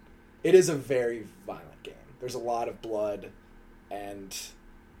 It is a very violent game. There's a lot of blood, and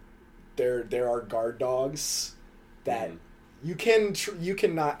there are guard dogs that you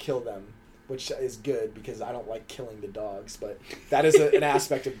cannot kill them, which is good because I don't like killing the dogs. But that is an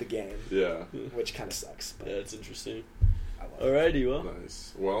aspect of the game, Yeah. which kind of sucks. But Yeah, it's interesting. I love it. Alrighty, well.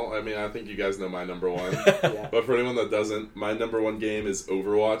 Nice. Well, I mean, I think you guys know my number one. Yeah. But for anyone that doesn't, my number one game is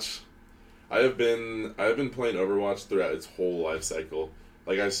Overwatch. I have been playing Overwatch throughout its whole life cycle.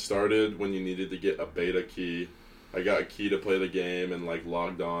 Like, I started when you needed to get a beta key. I got a key to play the game and like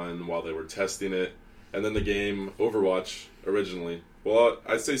logged on while they were testing it. And then the game Overwatch originally. Well,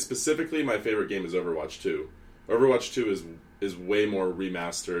 I'd say specifically my favorite game is Overwatch 2. Overwatch 2 is way more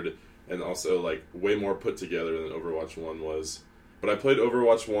remastered and also like way more put together than Overwatch 1 was. But I played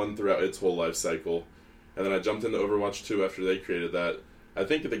Overwatch 1 throughout its whole life cycle. And then I jumped into Overwatch 2 after they created that. I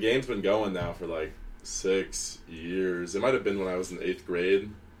think the game's been going now for like 6 years. It might have been when I was in 8th grade.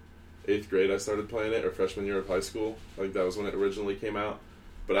 8th grade I started playing it, or freshman year of high school. I think that was when it originally came out.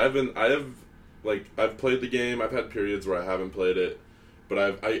 But I've played the game. I've had periods where I haven't played it.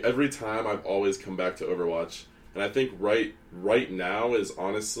 But every time I've always come back to Overwatch. And I think right now is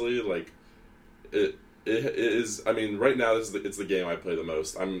honestly like it is. I mean, right now it's the game I play the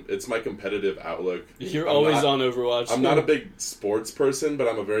most. It's my competitive outlook. You're always on Overwatch. I'm not a big sports person, but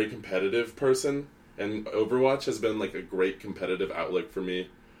I'm a very competitive person, and Overwatch has been like a great competitive outlook for me.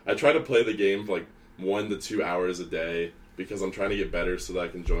 I try to play the game for like 1 to 2 hours a day because I'm trying to get better so that I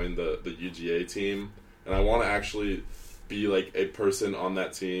can join the UGA team, and I want to actually be like a person on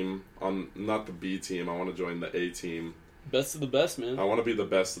that team, on not the B team. I want to join the A team. Best of the best, man. I want to be the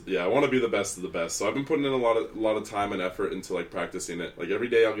best. Yeah, I want to be the best of the best. So I've been putting in a lot of time and effort into like practicing it. Like every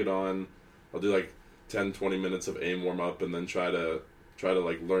day I'll get on, I'll do like 10-20 minutes of aim warm up, and then try to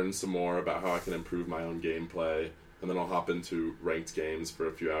like learn some more about how I can improve my own gameplay. And then I'll hop into ranked games for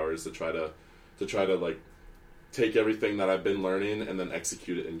a few hours to try to like take everything that I've been learning and then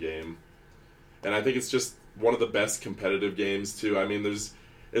execute it in game. And I think it's just one of the best competitive games too. I mean,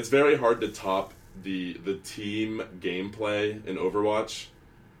 it's very hard to top the team gameplay in Overwatch.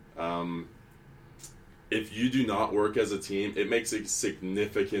 If you do not work as a team, it makes a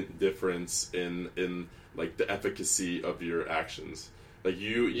significant difference in like the efficacy of your actions. Like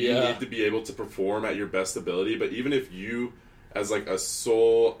you need to be able to perform at your best ability, but even if you as like a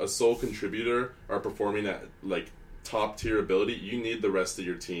sole contributor are performing at like top tier ability, you need the rest of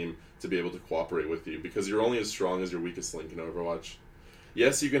your team to be able to cooperate with you because you're only as strong as your weakest link in Overwatch.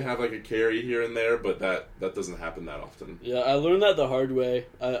 Yes, you can have like a carry here and there, but that doesn't happen that often. Yeah, I learned that the hard way.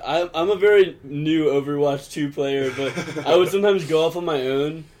 I'm a very new Overwatch 2 player, but I would sometimes go off on my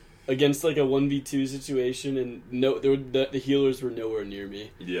own against like a 1v2 situation, and the healers were nowhere near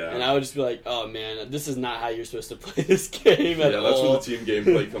me. Yeah. And I would just be like, oh man, this is not how you're supposed to play this game at all. Yeah, that's where the team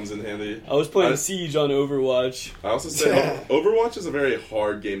gameplay comes in handy. I was playing Siege on Overwatch. I also say Overwatch is a very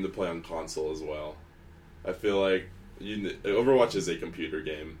hard game to play on console as well. I feel like Overwatch is a computer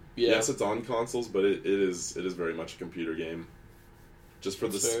game. Yeah. Yes, it's on consoles, but it is very much a computer game. Just for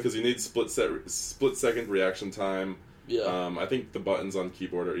this, because you need split second reaction time. Yeah. I think the buttons on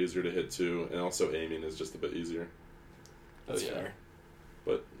keyboard are easier to hit too, and also aiming is just a bit easier. That's fair.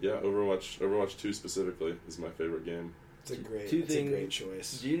 But yeah, Overwatch 2 specifically is my favorite game. It's a great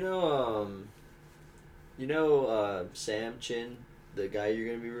choice. Do you know Sam Chin, the guy you're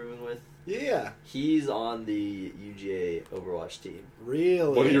going to be rooming with? Yeah. He's on the UGA Overwatch team.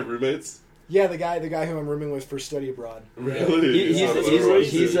 Really? One of your roommates? Yeah, the guy who I'm rooming with for study abroad. Really?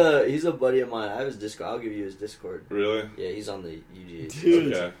 He's a buddy of mine. I have his Discord. I'll give you his Discord. Really? Yeah, he's on the UGA.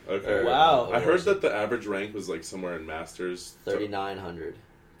 Dude. Okay. Wow. I heard that the average rank was like somewhere in Masters. 3,900.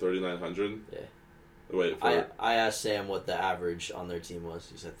 3,900? Yeah. Wait, I asked Sam what the average on their team was.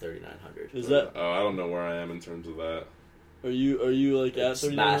 He said 3,900. Is that? Oh, I don't know where I am in terms of that. Are you like at It's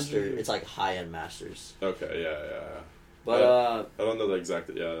 3,900? master. It's like high end masters. Okay, yeah. But I don't know the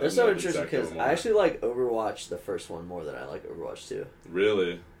exact. Yeah, that's so interesting because I actually like Overwatch the first one more than I like Overwatch 2.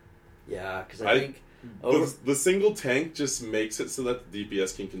 Really? Yeah, because I The single tank just makes it so that the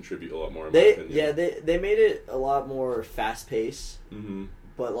DPS can contribute a lot more. In my opinion. They made it a lot more fast paced. Mm-hmm.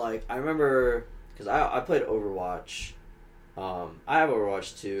 But like I remember, because I played Overwatch. I have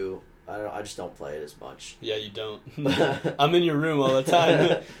Overwatch 2. I just don't play it as much. Yeah, you don't. I'm in your room all the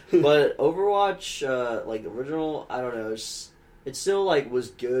time. But Overwatch, like the original, I don't know. It still like was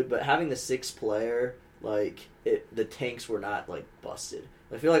good, but having the 6-player, like the tanks were not like busted.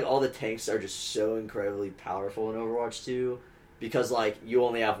 I feel like all the tanks are just so incredibly powerful in Overwatch 2 because like you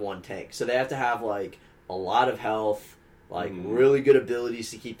only have one tank, so they have to have like a lot of health, like really good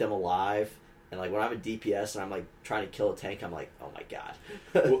abilities to keep them alive. And like when I'm a DPS and I'm like trying to kill a tank, I'm like, oh my god.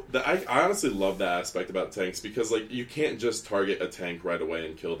 Well, I honestly love that aspect about tanks because like you can't just target a tank right away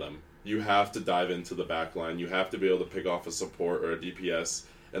and kill them. You have to dive into the back line. You have to be able to pick off a support or a DPS.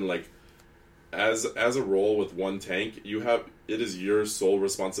 And like as a role with one tank, it is your sole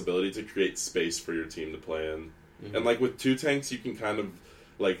responsibility to create space for your team to play in. Mm-hmm. And like with 2 tanks, you can kind of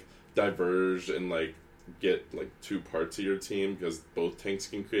like diverge and like get like 2 parts of your team because both tanks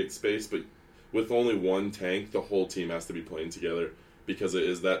can create space, but with only one tank, the whole team has to be playing together because it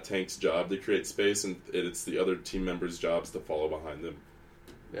is that tank's job to create space, and it's the other team members' jobs to follow behind them.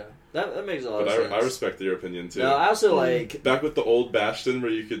 Yeah, that makes a lot of sense. sense. I respect your opinion, too. No, I also like... Back with the old Bastion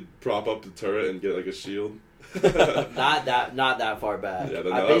where you could prop up the turret and get, like, a shield. not that far back. Yeah,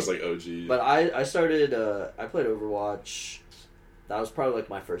 that was, like, OG. But I started... I played Overwatch. That was probably, like,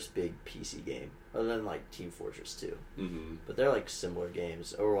 my first big PC game. Other than, like, Team Fortress 2. Mm-hmm. But they're, like, similar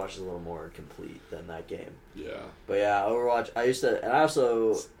games. Overwatch is a little more complete than that game. Yeah. But, yeah, Overwatch... I used to... And I also...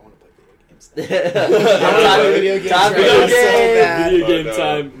 I want to play video games. Time Video game no.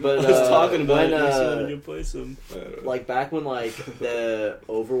 time. But, I was talking about when, it. I wanted to play some. Like, back when, like, the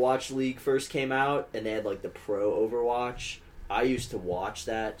Overwatch League first came out, and they had, like, the Pro Overwatch, I used to watch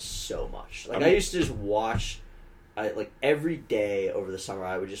that so much. Like, I used to just watch... like every day over the summer,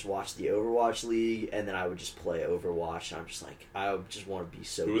 I would just watch the Overwatch League, and then I would just play Overwatch. And I'm just like, I just want to be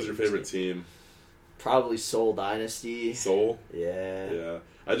so. Who was your favorite team? Probably Seoul Dynasty. Seoul. Yeah. Yeah.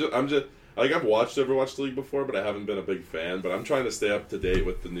 I'm just like I've watched Overwatch League before, but I haven't been a big fan. But I'm trying to stay up to date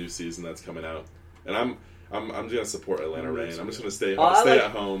with the new season that's coming out, and I'm just gonna support Atlanta Reign. I'm just gonna stay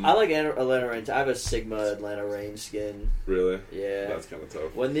at home. I like Atlanta Reign. I have a Sigma Atlanta Reign skin. Really? Yeah. That's kind of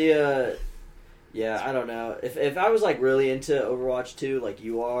tough. When the yeah, I don't know. If I was like really into Overwatch 2, like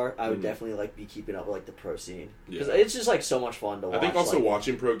you are, I would definitely like be keeping up with like the pro scene because it's just like so much fun to watch. I think also like,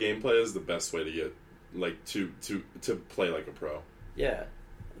 watching pro gameplay is the best way to get like to play like a pro. Yeah.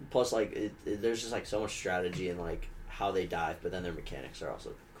 Plus, like there's just like so much strategy and like how they dive, but then their mechanics are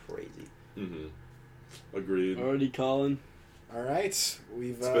also crazy. Mm-hmm. Agreed. Alrighty, Colin. All right,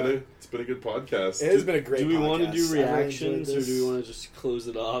 we've. It's been a good podcast. It has been a great. Do we want to podcast. do reactions or do we want to just close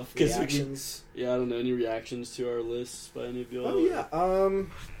it off? Reactions. I don't know any reactions to our lists by any of y'all. Oh yeah.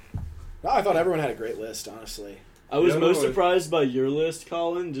 No, I thought everyone had a great list. Honestly, I was most surprised by your list,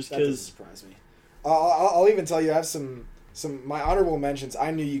 Colin, just that doesn't because. surprise me. I'll even tell you, I have some my honorable mentions.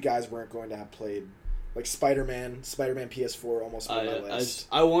 I knew you guys weren't going to have played. Like Spider-Man PS4 almost made my list.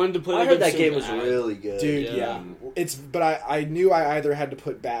 I wanted to play. I heard that game was really good, dude. Yeah, but I knew I either had to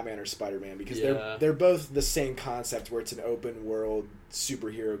put Batman or Spider-Man because they're both the same concept where it's an open world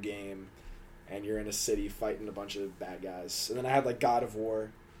superhero game, and you're in a city fighting a bunch of bad guys. And then I had like God of War,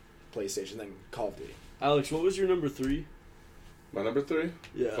 PlayStation, then Call of Duty. Alex, what was your number 3? My number 3?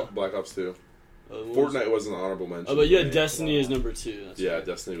 Yeah, Black Ops 2. Fortnite was an honorable mention. Oh, but yeah, Destiny is number 2. That's yeah, right.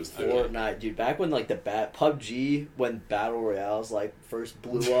 Destiny was 2. Fortnite, dude. Back when like the PUBG when Battle Royales like first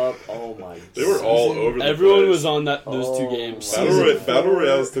blew up. Oh my! They were all over. Everyone was on those 2 games. Battle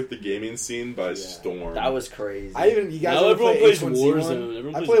Royales took the gaming scene by storm. That was crazy. You guys now everyone plays H1Z1? Warzone.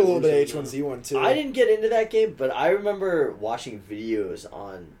 I played a little bit of H1Z1 too. I didn't get into that game, but I remember watching videos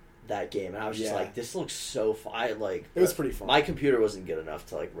on that game, and I was just like, "This looks so fun!" Like, it was pretty fun. My computer wasn't good enough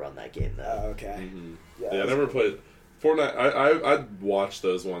to like run that game though. Oh, okay. Mm-hmm. Yeah, I never played Fortnite. I watched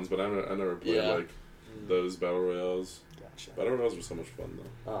those ones, but I never played like those battle royales. Gotcha. Battle royales were so much fun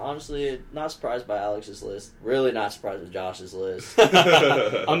though. Honestly, not surprised by Alex's list. Really not surprised with Josh's list.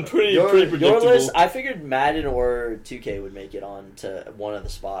 I'm pretty predictable. Your list, I figured Madden or 2K would make it on to one of the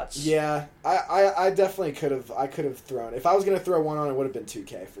spots. Yeah, I definitely could have. I could have thrown. If I was going to throw one on, it would have been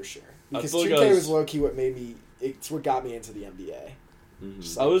 2K for sure. Because 2K was low key what made me. It's what got me into the NBA.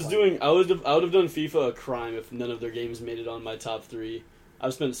 Mm-hmm. I would have done FIFA a crime if none of their games made it on my top 3.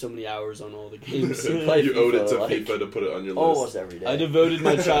 I've spent so many hours on all the games. You owed it to FIFA to put it on your list. Almost every day. I devoted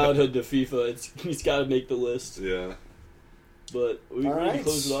my childhood to FIFA. It's got to make the list. Yeah. But we All ready right. to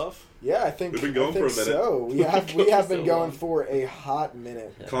close it off? Yeah, I think We've been going I think for a minute. So we have been So going long. for a hot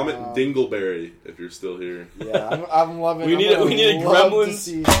minute. Comment Dingleberry if you're still here. Yeah, I'm loving. We need I'm a- we need a gonna love to Gremlins.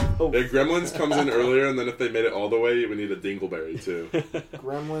 see Yeah, Gremlins comes in earlier, and then if they made it all the way, we need a Dingleberry too.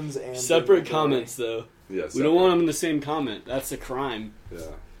 Gremlins and Separate Dingleberry. comments though. Yes. We don't want them in the same comment. That's a crime. Yeah.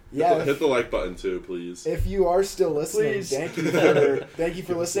 Yeah, Hit the like button too, please. if you are still listening, Please. thank you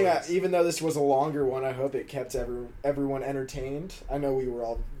for listening. Even though this was a longer one, I hope it kept everyone entertained. I know we were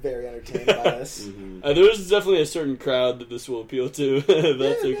all very entertained by this. Mhm. There's definitely a certain crowd that this will appeal to.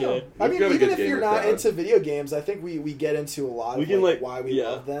 That's Yeah, okay. no. I We've mean, got a even good if you're gamer not crowd. into video games, I think we get into a lot We of can, like, like, why we yeah.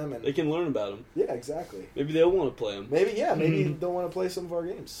 love them, and They can learn about them. yeah, exactly. Maybe they'll want to play them. Maybe they'll want to play some of our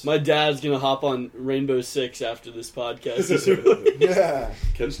games. My dad's gonna hop on Rainbow Six after this podcast. Yeah.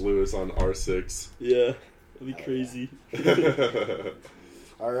 Catch Lewis on R6. Yeah, that'd be crazy.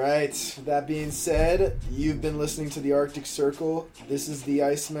 All right. That being said, you've been listening to the Arctic Circle. This is the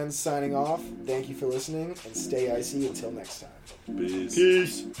Icemen signing off. Thank you for listening, and stay icy until next time. Peace.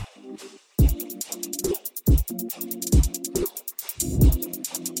 Peace.